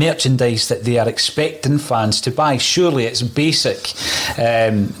merchandise that they are expecting fans to buy. Surely it's basic,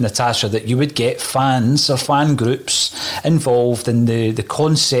 Natasha, that you would get fans or fan groups involved in the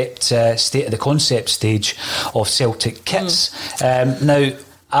concept the concept stage of Celtic kits. Now,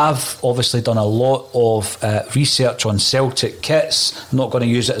 I've obviously done a lot of research on Celtic kits. I'm not going to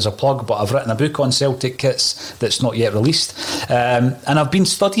use it as a plug, but I've written a book on Celtic kits that's not yet released. And I've been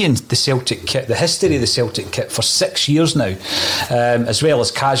studying the Celtic kit, the history of the Celtic kit for 6 years now, as well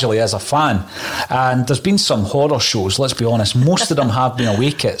as casually as a fan. And there's been some horror shows, let's be honest. Most of them have been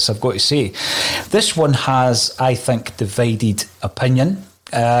away kits, I've got to say. This one has, I think, divided opinion.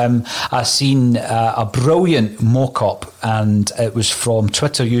 I seen a brilliant mock-up, and it was from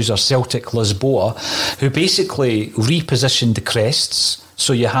Twitter user Celtic Lisboa, who basically repositioned the crests.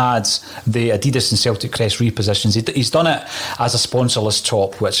 So you had the Adidas and Celtic crest repositions. He's done it as a sponsorless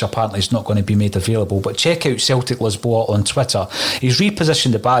top, which apparently is not going to be made available. But check out Celtic Lisboa on Twitter. He's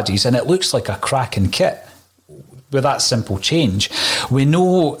repositioned the badges, and it looks like a cracking kit. With that simple change, we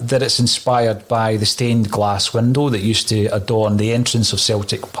know that it's inspired by the stained glass window that used to adorn the entrance of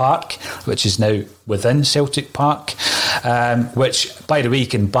Celtic Park, which is now within Celtic Park, which, by the way, you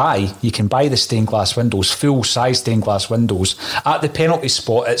can buy the stained glass windows, full-size stained glass windows, at the penalty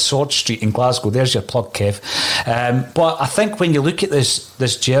spot at Sword Street in Glasgow. There's your plug, Kev. But I think when you look at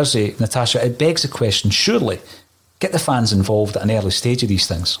this jersey, Natasha, it begs the question, surely, get the fans involved at an early stage of these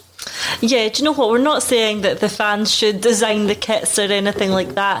things. Yeah, do you know what? We're not saying that the fans should design the kits or anything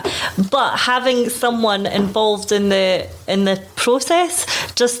like that, but having someone involved in the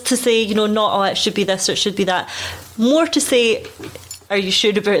process, just to say, you know, not, oh, it should be this or it should be that. More to say, are you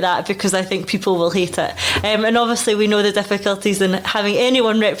sure about that? Because I think people will hate it. And obviously we know the difficulties in having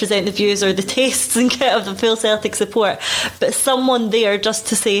anyone represent the views or the tastes and kit of the full Celtic support, but someone there just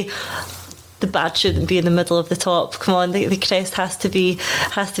to say, the badge shouldn't be in the middle of the top. Come on, the crest has to be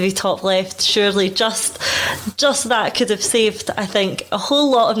top left. Surely, just that could have saved, I think, a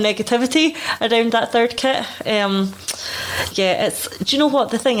whole lot of negativity around that third kit. Yeah, do you know what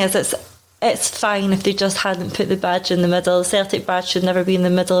the thing is? It's fine if they just hadn't put the badge in the middle. The Celtic badge should never be in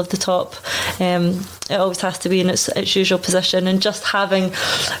the middle of the top. It always has to be in its usual position. And just having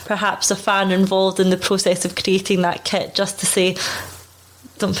perhaps a fan involved in the process of creating that kit, just to say,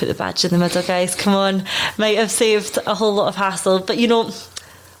 don't put the badge in the middle, guys, come on, might have saved a whole lot of hassle. But, you know,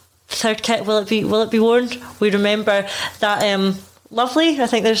 third kit, will it be worn? We remember that lovely, I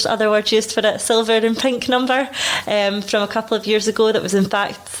think there's other words used for it, silver and pink number from a couple of years ago that was in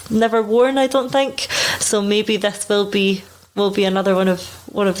fact never worn, I don't think. So maybe this will be another one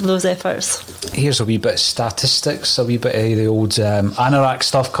of those efforts. Here's a wee bit of statistics, a wee bit of the old anorak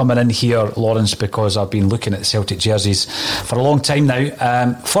stuff coming in here, Lawrence, because I've been looking at the Celtic jerseys for a long time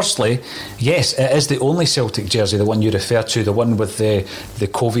now. Firstly, yes, it is the only Celtic jersey, the one you refer to, the one with the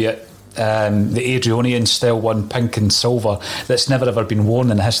Coviot, the Adrionian style one, pink and silver, that's never ever been worn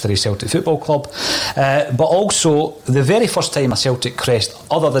in the history of Celtic Football Club. But also the very first time a Celtic crest,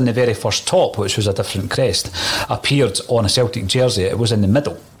 other than the very first top, which was a different crest, appeared on a Celtic jersey, it was in the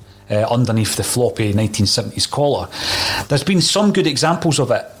middle, underneath the floppy 1970s collar. There's been some good examples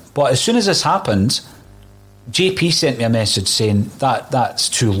of it, but as soon as this happened, JP sent me a message saying that's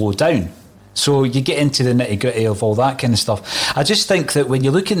too low down. So you get into the nitty-gritty of all that kind of stuff. I just think that when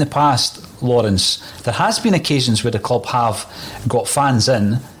you look in the past, Lawrence, there has been occasions where the club have got fans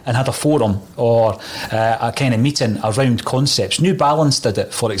in and had a forum or a kind of meeting around concepts. New Balance did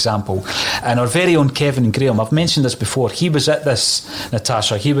it, for example. And our very own Kevin Graham, I've mentioned this before, he was at this,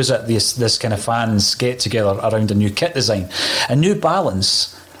 Natasha, he was at this kind of fans get-together around a new kit design. And New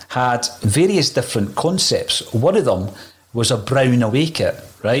Balance had various different concepts. One of them was a brown away kit,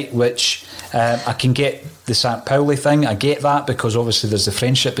 right, which I can get the St. Pauli thing, I get that because obviously there's the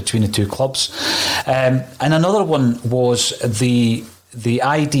friendship between the two clubs. And another one was the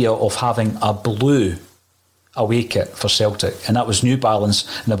idea of having a blue away kit for Celtic, and that was New Balance,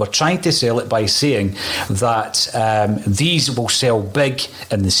 and they were trying to sell it by saying that these will sell big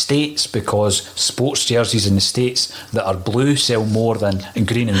in the States because sports jerseys in the States that are blue sell more than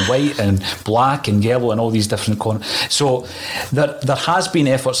green and white and black and yellow and all these different so there has been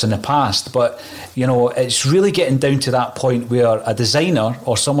efforts in the past, but you know, it's really getting down to that point where a designer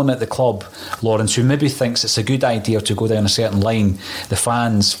or someone at the club, Lawrence, who maybe thinks it's a good idea to go down a certain line, the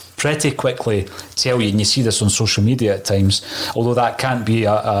fans pretty quickly tell you, and you see this on social media at times, although that can't be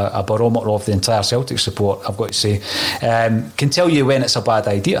a barometer of the entire Celtic support, I've got to say, can tell you when it's a bad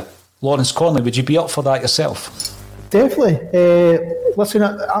idea. Lawrence Conley, would you be up for that yourself? Definitely. Listen,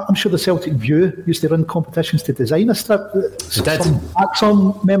 I'm sure the Celtic View used to run competitions to design a strip. Some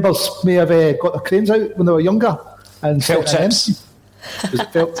Axon members may have got their cranes out when they were younger. And felt tips.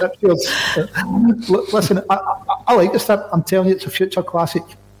 Felt tips. Listen, I like the strip. I'm telling you, it's a future classic.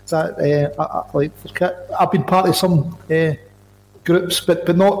 That I like for kit. I've been part of some groups,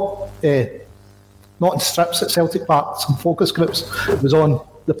 but not in strips at Celtic Park. Some focus groups. It was on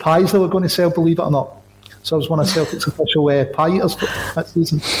the pies they were going to sell, believe it or not. So I was one of Celtic's official pie eaters that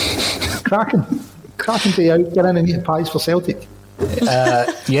season. Cracking day out, get in and eat pies for Celtic.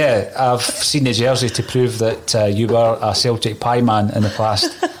 Yeah, I've seen the jersey to prove that you were a Celtic pie man in the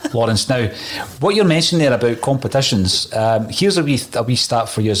past, Lawrence. Now, what you're mentioning there about competitions, here's a wee stat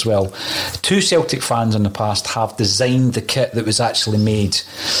for you as well. 2 Celtic fans in the past have designed the kit that was actually made,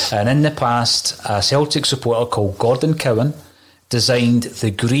 and in the past, a Celtic supporter called Gordon Cowan designed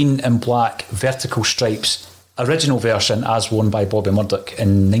the green and black vertical stripes original version as worn by Bobby Murdoch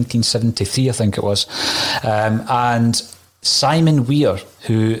in 1973, I think it was, and Simon Weir,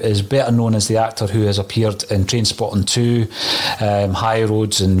 who is better known as the actor who has appeared in Trainspotting 2, High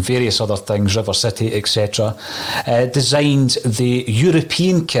Roads and various other things, River City, etc., designed the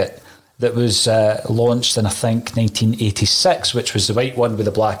European kit that was launched in, I think, 1986, which was the white one with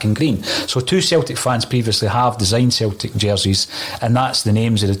the black and green. So 2 Celtic fans previously have designed Celtic jerseys, and that's the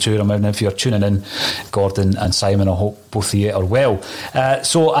names of the 2 of them. And if you're tuning in, Gordon and Simon, I hope both of you are well.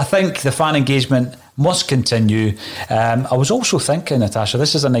 So I think the fan engagement must continue. I was also thinking, Natasha,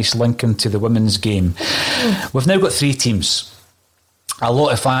 this is a nice link into the women's game. We've now got 3 teams. A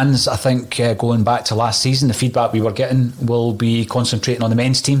lot of fans, I think, going back to last season, the feedback we were getting will be concentrating on the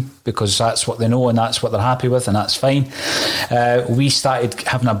men's team because that's what they know and that's what they're happy with, and that's fine. We started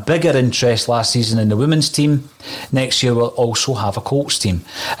having a bigger interest last season in the women's team. Next year we'll also have a Colts team.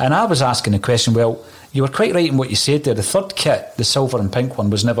 And I was asking the question, well, you were quite right in what you said there. The third kit, the silver and pink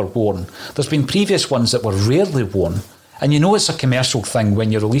one, was never worn. There's been previous ones that were rarely worn. And you know it's a commercial thing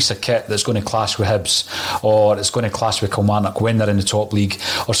when you release a kit that's going to clash with Hibs or it's going to clash with Kilmarnock when they're in the top league,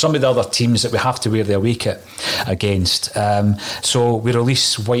 or some of the other teams that we have to wear their away kit against. So we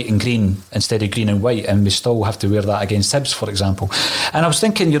release white and green instead of green and white, and we still have to wear that against Hibs, for example. And I was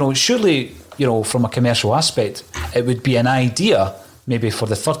thinking, surely, from a commercial aspect, it would be an idea maybe for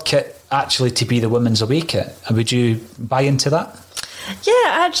the third kit actually to be the women's away kit. And would you buy into that? Yeah,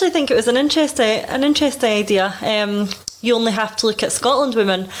 I actually think it was an interesting idea. you only have to look at Scotland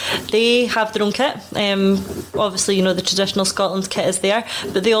women. They have their own kit. Obviously, you know, the traditional Scotland kit is there,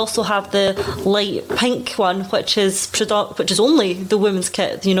 but they also have the light pink one, which is only the women's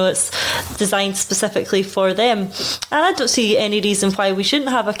kit. You know, it's designed specifically for them. And I don't see any reason why we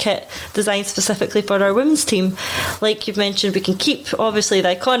shouldn't have a kit designed specifically for our women's team. Like you've mentioned, we can keep, obviously,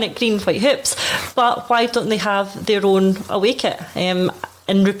 the iconic green, white hoops, but why don't they have their own away kit?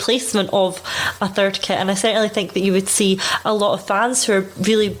 In replacement of a third kit. And I certainly think that you would see a lot of fans who are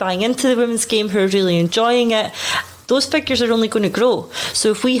really buying into the women's game, who are really enjoying it. Those figures are only going to grow.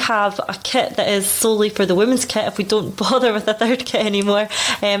 So if we have a kit that is solely for the women's kit, if we don't bother with a third kit anymore,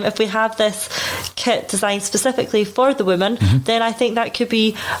 if we have this kit designed specifically for the women, then I think that could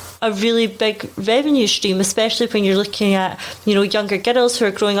be a really big revenue stream, especially when you're looking at, you know, younger girls who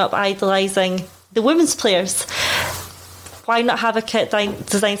are growing up idolising the women's players. Why not have a kit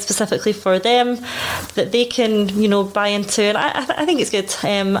designed specifically for them that they can, you know, buy into? And I think it's good.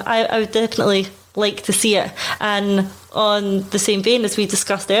 I would definitely like to see it. And on the same vein as we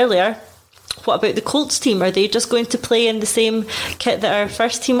discussed earlier, what about the Colts team? Are they just going to play in the same kit that our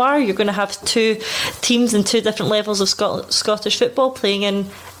first team are? You're going to have two teams in two different levels of Scottish football playing in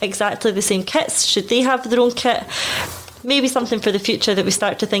exactly the same kits. Should they have their own kit? Maybe something for the future that we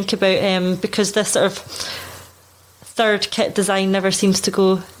start to think about, because this sort of third kit design never seems to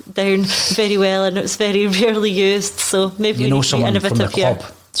go down very well, and it's very rarely used. So maybe we need to be innovative here.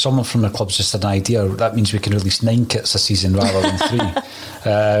 Someone from the club's just an idea. That means we can release 9 kits a season rather than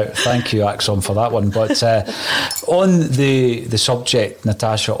 3. Thank you, Axon, for that one. But on the subject,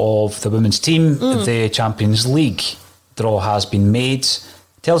 Natasha, of the women's team, the Champions League draw has been made.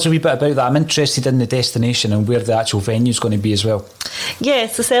 Tell us a wee bit about that. I'm interested in the destination and where the actual venue is going to be as well.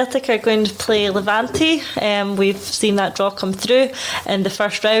 Yes, the Celtic are going to play Levante. We've seen that draw come through in the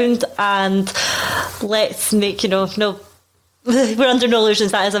first round, and let's make, we're under no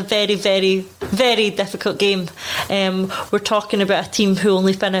illusions that is a very, very, very difficult game. We're talking about a team who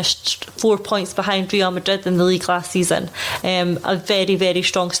only finished 4 points behind Real Madrid in the league last season. A very, very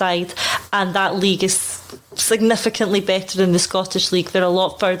strong side, and that league is significantly better than the Scottish League. They're a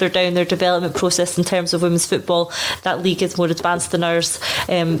lot further down their development process in terms of women's football. That league is more advanced than ours.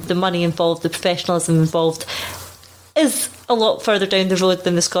 The money involved, the professionalism involved is a lot further down the road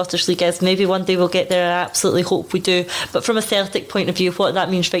than the Scottish League is. Maybe one day we'll get there. I absolutely hope we do. But from a Celtic point of view, what that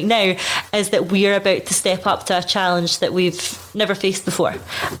means right now is that we're about to step up to a challenge that we've never faced before.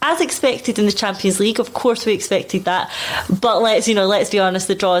 As expected in the Champions League, of course we expected that. But let's be honest,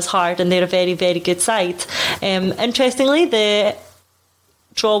 the draw is hard and they're a very, very good side. Interestingly, the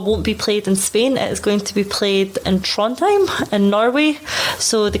draw won't be played in Spain. It is going to be played in Trondheim in Norway.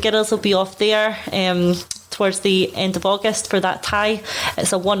 So the girls will be off there towards the end of August for that tie.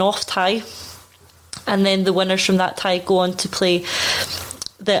 It's a one-off tie, and then the winners from that tie go on to play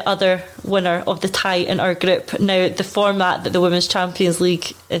the other winner of the tie in our group. Now, the format that the Women's Champions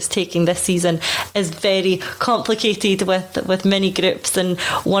League is taking this season is very complicated with mini groups and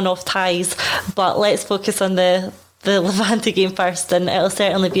one-off ties, but let's focus on the Levante game first, and it'll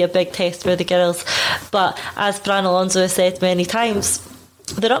certainly be a big test for the girls. But as Fran Alonso has said many times,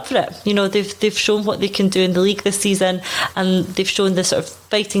 they're up for it. They've shown what they can do in the league this season, and they've shown the sort of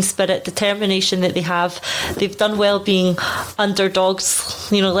fighting spirit, determination that they have. They've done well being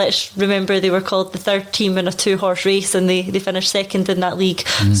underdogs. Let's remember they were called the third team in a 2-horse race, and they finished second in that league.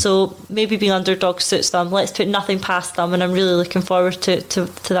 So maybe being underdogs suits them. Let's put nothing past them, and I'm really looking forward to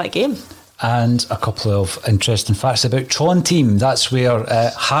that game. And a couple of interesting facts about Tron team. That's where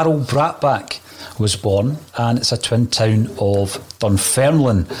Harold Bratback was born, and it's a twin town of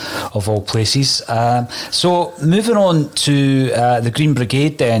Dunfermline, of all places. So moving on to the Green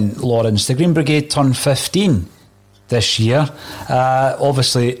Brigade then, Lawrence. The Green Brigade turned 15 this year,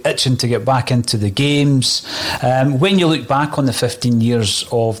 obviously itching to get back into the games. When you look back on the 15 years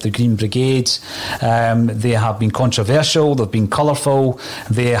of the Green Brigade, they have been controversial, they've been colourful,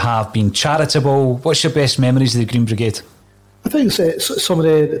 they have been charitable. What's your best memories of the Green Brigade? I think some of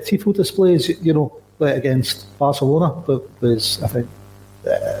the tifo displays, like against Barcelona, was, I think,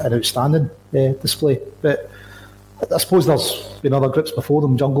 an outstanding display. But I suppose there's been other groups before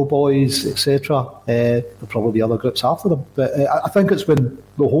them, Jungle Boys, etc. There'll probably be other groups after them. But I think it's when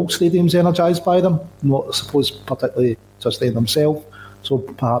the whole stadium's energised by them, not, I suppose, particularly just they themselves. So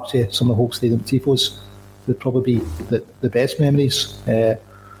perhaps, some of the whole stadium tifos would probably be the best memories. Or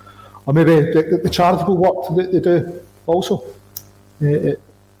maybe the charitable work that they do also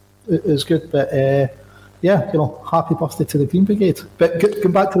is good. But happy birthday to the Green Brigade. But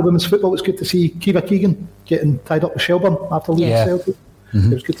going back to the women's football, it's good to see Kiva Keegan getting tied up with Shelburne after leaving Celtic.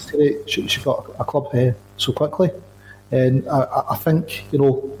 It was good to see that she got a club so quickly. And I think,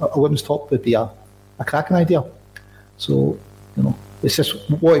 a women's top would be a cracking idea. So, it's just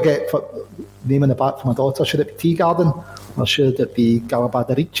what I get for naming the back for my daughter. Should it be Tea Garden or should it be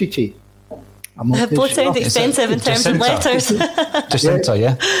Galabadarichichi? Both sound expensive in terms of letters. Jacinta,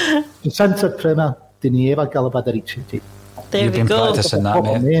 yeah. Jacinta Prima Diniera Galabadarichichi. There You've we been go. practicing that,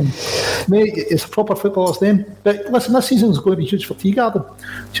 mate. It's a proper footballer's name. But listen, this season is going to be huge for Tea Garden.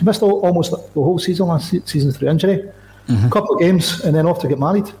 She missed almost the whole season last season through injury. A couple of games and then off to get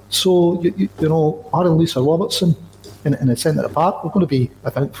married. So, Aaron Lisa Robertson in the centre of the park, we're going to be, I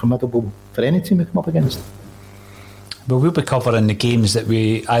think, formidable for any team we come up against. Well, we'll be covering the games that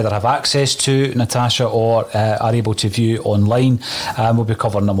we either have access to, Natasha, or are able to view online. We'll be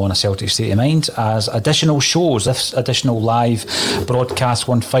covering them on A Celtic State of Mind as additional shows, this additional live broadcast.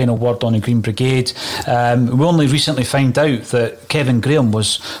 One final word on the Green Brigade. We only recently found out that Kevin Graham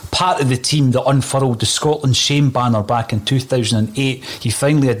was part of the team that unfurled the Scotland shame banner back in 2008. He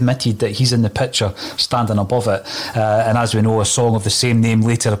finally admitted that he's in the picture standing above it. And as we know, a song of the same name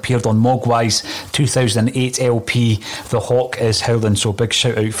later appeared on Mogwai's 2008 LP, The Hawk Is Howling. So big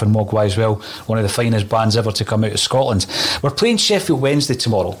shout out for Mogwai as well, one of the finest bands ever to come out of Scotland. We're playing Sheffield Wednesday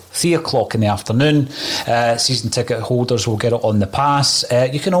tomorrow, 3 o'clock in the afternoon. Season ticket holders will get it on the pass.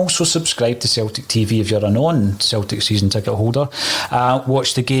 You can also subscribe to Celtic TV if you're a non-Celtic season ticket holder.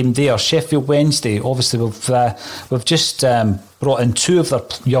 Watch the game there. Sheffield Wednesday, obviously we've just brought in two of their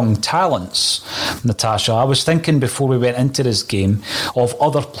young talents, Natasha. I was thinking before we went into this game of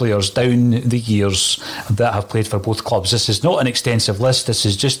other players down the years that have played for both clubs. This is not an extensive list. This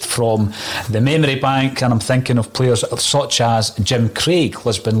is just from the memory bank, and I'm thinking of players such as Jim Craig,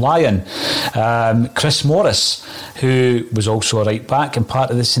 Lisbon Lion, Chris Morris, who was also a right back and part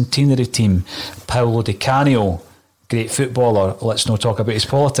of the centenary team, Paolo Di Canio, great footballer, let's not talk about his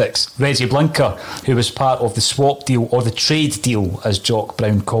politics, Reggie Blinker, who was part of the swap deal, or the trade deal as Jock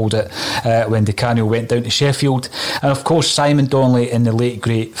Brown called it, when Di Canio went down to Sheffield, and of course Simon Donnelly and the late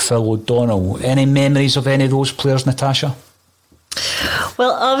great Phil O'Donnell. Any memories of any of those players, Natasha?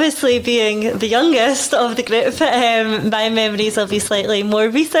 Well, obviously being the youngest of the group, my memories will be slightly more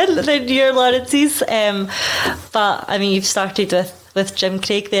recent than your Lawrence's, but I mean, you've started with Jim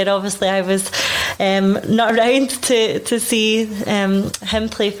Craig there. Obviously I was not around to see him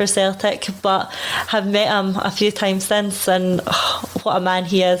play for Celtic, but have met him a few times since, and what a man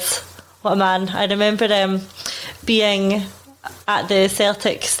he is. What a man. I remember being at the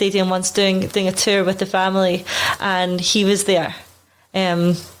Celtic stadium once doing a tour with the family, and he was there,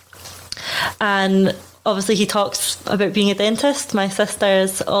 and obviously he talks about being a dentist. My sister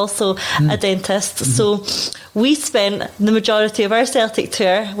is also a dentist, so we spent the majority of our Celtic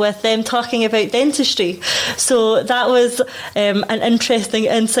tour with them talking about dentistry. So that was an interesting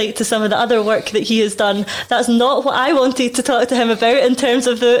insight to some of the other work that he has done. That's not what I wanted to talk to him about in terms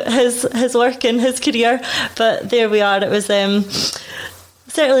of his work and his career, but there we are. It was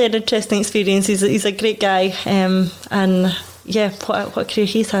certainly an interesting experience. He's a great guy, and yeah, what a career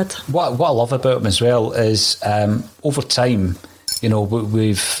he's had. What I love about him as well is over time,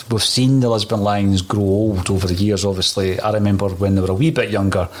 we've seen the Lisbon Lions grow old over the years. Obviously, I remember when they were a wee bit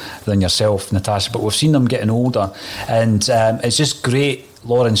younger than yourself, Natasha, but we've seen them getting older, and it's just great,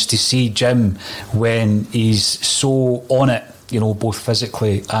 Lawrence, to see Jim when he's so on it, both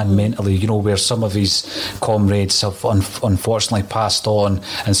physically and mentally, where some of his comrades have unfortunately passed on,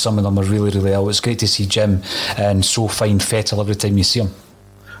 and some of them are really, really ill. It's great to see Jim and so fine fettle every time you see him.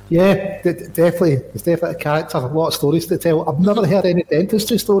 Yeah, definitely. It's definitely a character. A lot of stories to tell. I've never heard any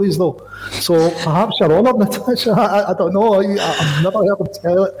dentistry stories though, so perhaps you're on it, Natasha. I don't know. I've never heard him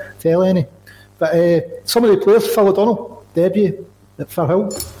tell any. But some of the players, Phil O'Donnell, debut at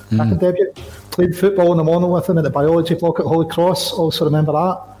Firhill, second debut. Played football in the morning with him at the biology block at Holy Cross. Also remember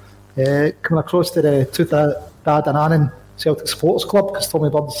that. Coming across to the Dad and Annan Celtic Sports Club, because Tommy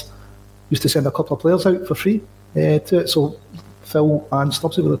Birds used to send a couple of players out for free to it. So Phil and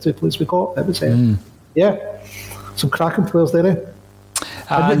Stubbsy were the two players we got. It was some cracking players there.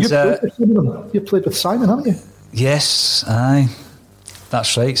 And you played with Simon, haven't you? Yes, aye.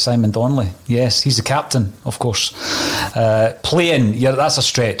 That's right, Simon Donnelly. Yes, he's the captain, of course. Playing, that's a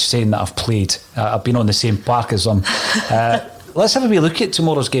stretch, saying that I've played. I've been on the same park as them. Let's have a wee look at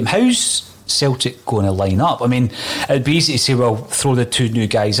tomorrow's game. How's Celtic going to line up? I mean, it'd be easy to say, well, throw the two new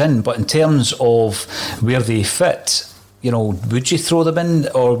guys in, but in terms of where they fit, would you throw them in,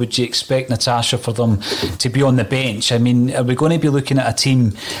 or would you expect, Natasha, for them to be on the bench? I mean, are we going to be looking at a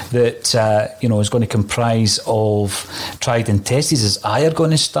team that is going to comprise of tried and tested? Is Ajer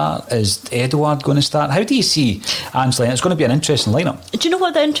going to start? Is Edouard going to start? How do you see Angela? It's going to be an interesting lineup. Do you know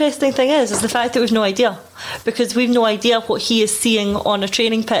what the interesting thing is the fact that we've no idea, because we've no idea what he is seeing on a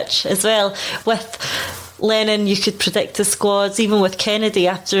training pitch as well. With Lennon, you could predict the squads. Even with Kennedy,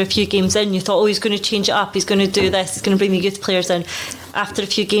 after a few games in, you thought, he's going to change it up, he's going to do this, he's going to bring the youth players in. After a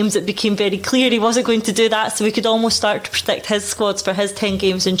few games, it became very clear he wasn't going to do that, so we could almost start to predict his squads for his 10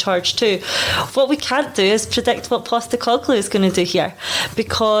 games in charge too. What we can't do is predict what Postecoglou is going to do here,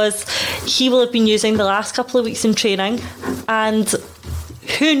 because he will have been using the last couple of weeks in training, and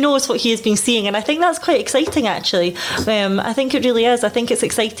who knows what he has been seeing. And I think that's quite exciting, actually. I think it really is. I think it's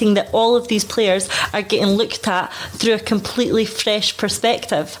exciting that all of these players are getting looked at through a completely fresh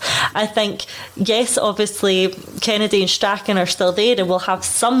perspective. I think, yes, obviously Kennedy and Strachan are still there and will have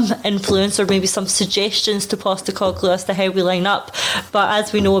some influence or maybe some suggestions to Postecoglou as to how we line up, but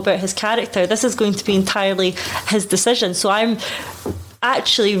as we know about his character, this is going to be entirely his decision. So I'm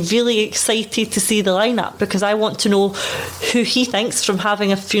actually really excited to see the lineup, because I want to know who he thinks, from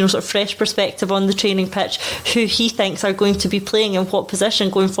having a sort of fresh perspective on the training pitch, who he thinks are going to be playing in what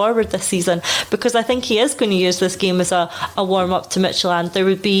position going forward this season, because I think he is going to use this game as a warm-up to Midtjylland. There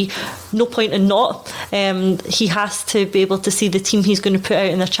would be no point in not. He has to be able to see the team he's going to put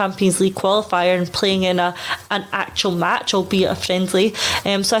out in the Champions League qualifier and playing in an actual match, albeit a friendly.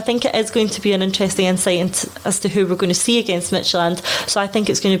 So I think it is going to be an interesting insight as to who we're going to see against Midtjylland. So I think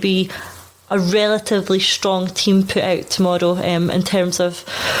it's going to be a relatively strong team put out tomorrow in terms of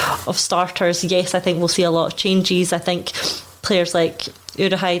starters. Yes, I think we'll see a lot of changes. I think players like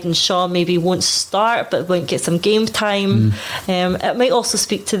Urahide and Shaw maybe won't start but won't get some game time. It might also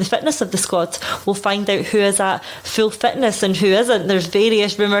speak to the fitness of the squad. We'll find out who is at full fitness and who isn't. There's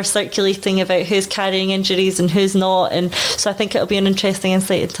various rumours circulating about who's carrying injuries and who's not, and so I think it'll be an interesting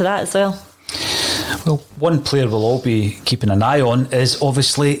insight into that as well. Well, one player we'll all be keeping an eye on is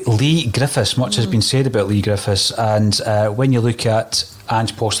obviously Leigh Griffiths. Much has been said about Leigh Griffiths, and when you look at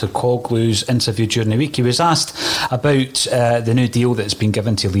Ange Postecoglou's interview during the week, he was asked about the new deal that's been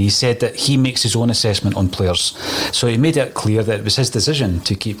given to Leigh. He said that he makes his own assessment on players, so he made it clear that it was his decision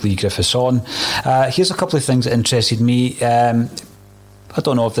to keep Leigh Griffiths on. Here's a couple of things that interested me. I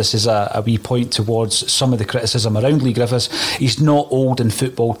don't know if this is a wee point towards some of the criticism around Leigh Griffiths. He's not old in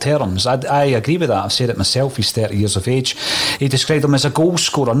football terms. I agree with that. I've said it myself. He's 30 years of age. He described him as a goal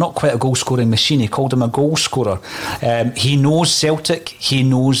scorer, not quite a goal scoring machine. He called him a goal scorer. He knows Celtic, he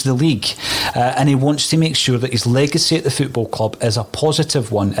knows the league, and he wants to make sure that his legacy at the football club is a positive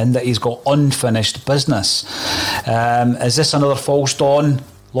one and that he's got unfinished business. Is this another false dawn,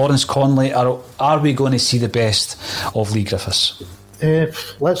 Lawrence Conley? Are we going to see the best of Leigh Griffiths?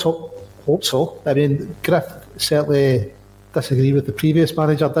 Let's hope so. I mean, Griff certainly disagree with the previous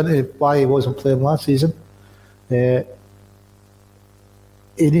manager, didn't he? Why he wasn't playing last season. He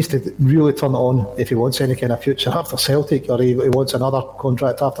needs to really turn it on if he wants any kind of future after Celtic, or he wants another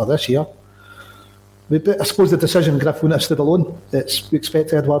contract after this year. But I suppose the decision Griff wouldn't have stood alone. We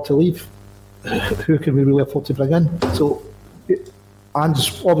expect Edouard to leave. Who can we really afford to bring in? So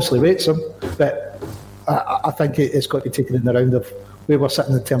Ange obviously rates him, but I think it's got to be taken in the round of where we're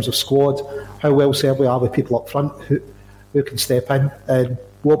sitting in terms of squad, how well served we are with people up front, who can step in, and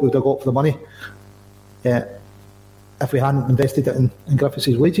what we would have got for the money if we hadn't invested it in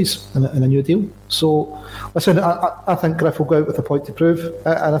Griffiths' wages in a new deal. So, listen, I think Griff will go out with a point to prove,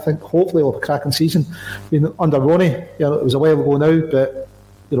 and I think hopefully we'll have a cracking season. I mean, under Ronnie, it was a while ago now, but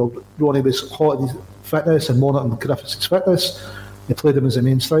Ronnie was hot on his fitness and monitoring Griffiths' fitness. He played him as a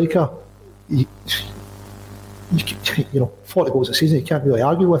main striker. 40 goals a season, you can't really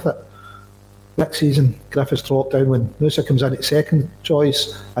argue with it. Next season, Griffiths dropped down when Musa comes in at second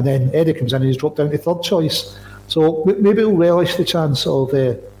choice, and then Eddie comes in and he's dropped down to third choice. So maybe we'll relish the chance of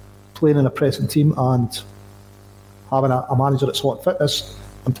playing in a pressing team and having a manager that's hot fitness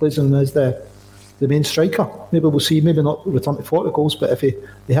and plays him as the main striker. Maybe we'll see, maybe not return to 40 goals, but if he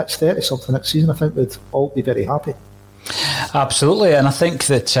hits 30 something next season, I think we'd all be very happy. Absolutely, and I think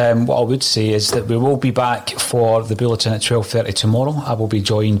that what I would say is that we will be back for the Bulletin at 12:30 tomorrow. I will be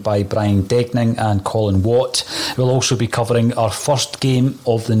joined by Brian Degning and Colin Watt. We'll also be covering our first game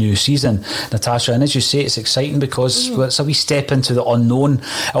of the new season, Natasha, and as you say, it's exciting because it's a wee step into the unknown.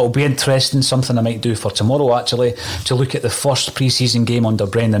 It'll be interesting, something I might do for tomorrow actually, to look at the first pre-season game under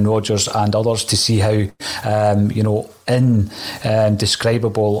Brendan Rodgers and others to see how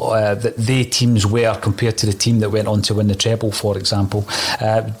indescribable that they teams were compared to the team that went on to win the treble, for example.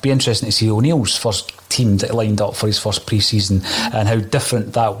 It'd be interesting to see O'Neill's first team that lined up for his first pre-season, and how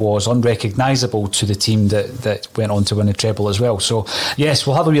different that was, unrecognisable to the team that went on to win the treble as well. So yes,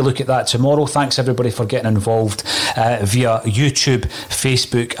 we'll have a wee look at that tomorrow. Thanks everybody for getting involved via YouTube,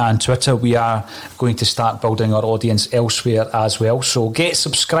 Facebook and Twitter. We are going to start building our audience elsewhere as well, so get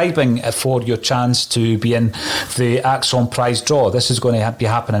subscribing for your chance to be in the Axon prize draw. This is going to be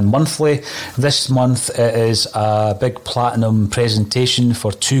happening monthly. This month it is a big platinum presentation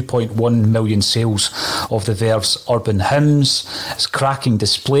for 2.1 million sales of the Verve's Urban Hymns. It's a cracking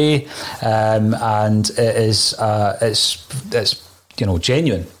display, and it is it's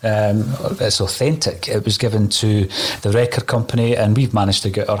genuine. It's authentic. It was given to the record company, and we've managed to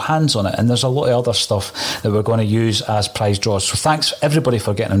get our hands on it. And there's a lot of other stuff that we're going to use as prize draws. So thanks everybody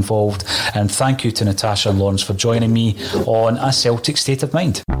for getting involved, and thank you to Natasha and Lawrence for joining me on A Celtic State of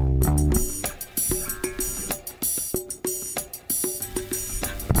Mind.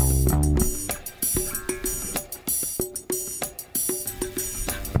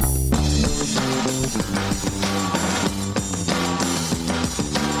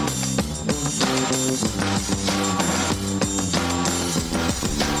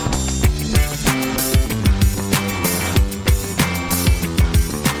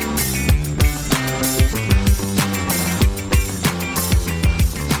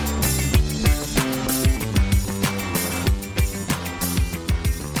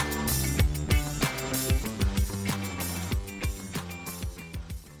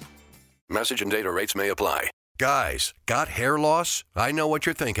 Message and data rates may apply. Guys, got hair loss? I know what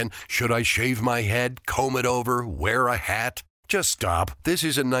you're thinking. Should I shave my head, comb it over, wear a hat? Just stop. This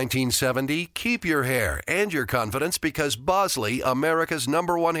isn't 1970. Keep your hair and your confidence, because Bosley, America's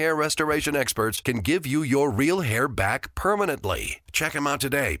 #1 hair restoration experts, can give you your real hair back permanently. Check them out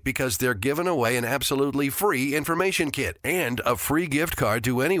today, because they're giving away an absolutely free information kit and a free gift card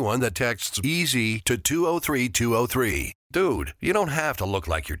to anyone that texts EASY to 203-203. Dude, you don't have to look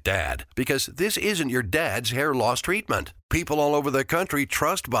like your dad, because this isn't your dad's hair loss treatment. People all over the country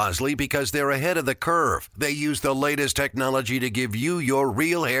trust Bosley because they're ahead of the curve. They use the latest technology to give you your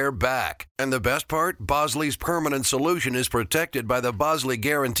real hair back. And the best part? Bosley's permanent solution is protected by the Bosley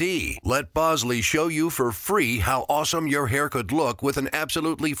Guarantee. Let Bosley show you for free how awesome your hair could look with an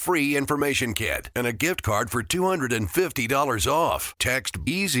absolutely free information kit and a gift card for $250 off. Text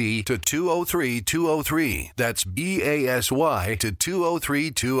EASY to 203-203. That's BASY to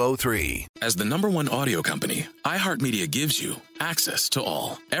 203-203. As the #1 audio company, iHeartMedia gives you access to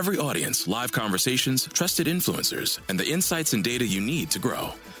all. Every audience, live conversations, trusted influencers, and the insights and data you need to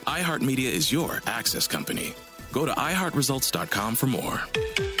grow. iHeartMedia is your access company. Go to iHeartResults.com for more.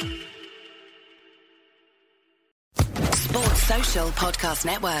 Sports Social Podcast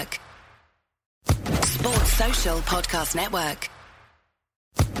Network. Sports Social Podcast Network.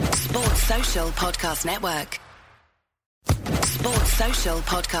 Sports Social Podcast Network. Sports Social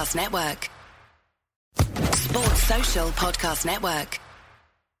Podcast Network. Sports Social Podcast Network.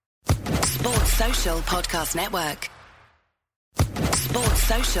 Sports Social Podcast Network. Sports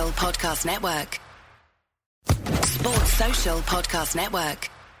Social Podcast Network. Sports Social Podcast Network.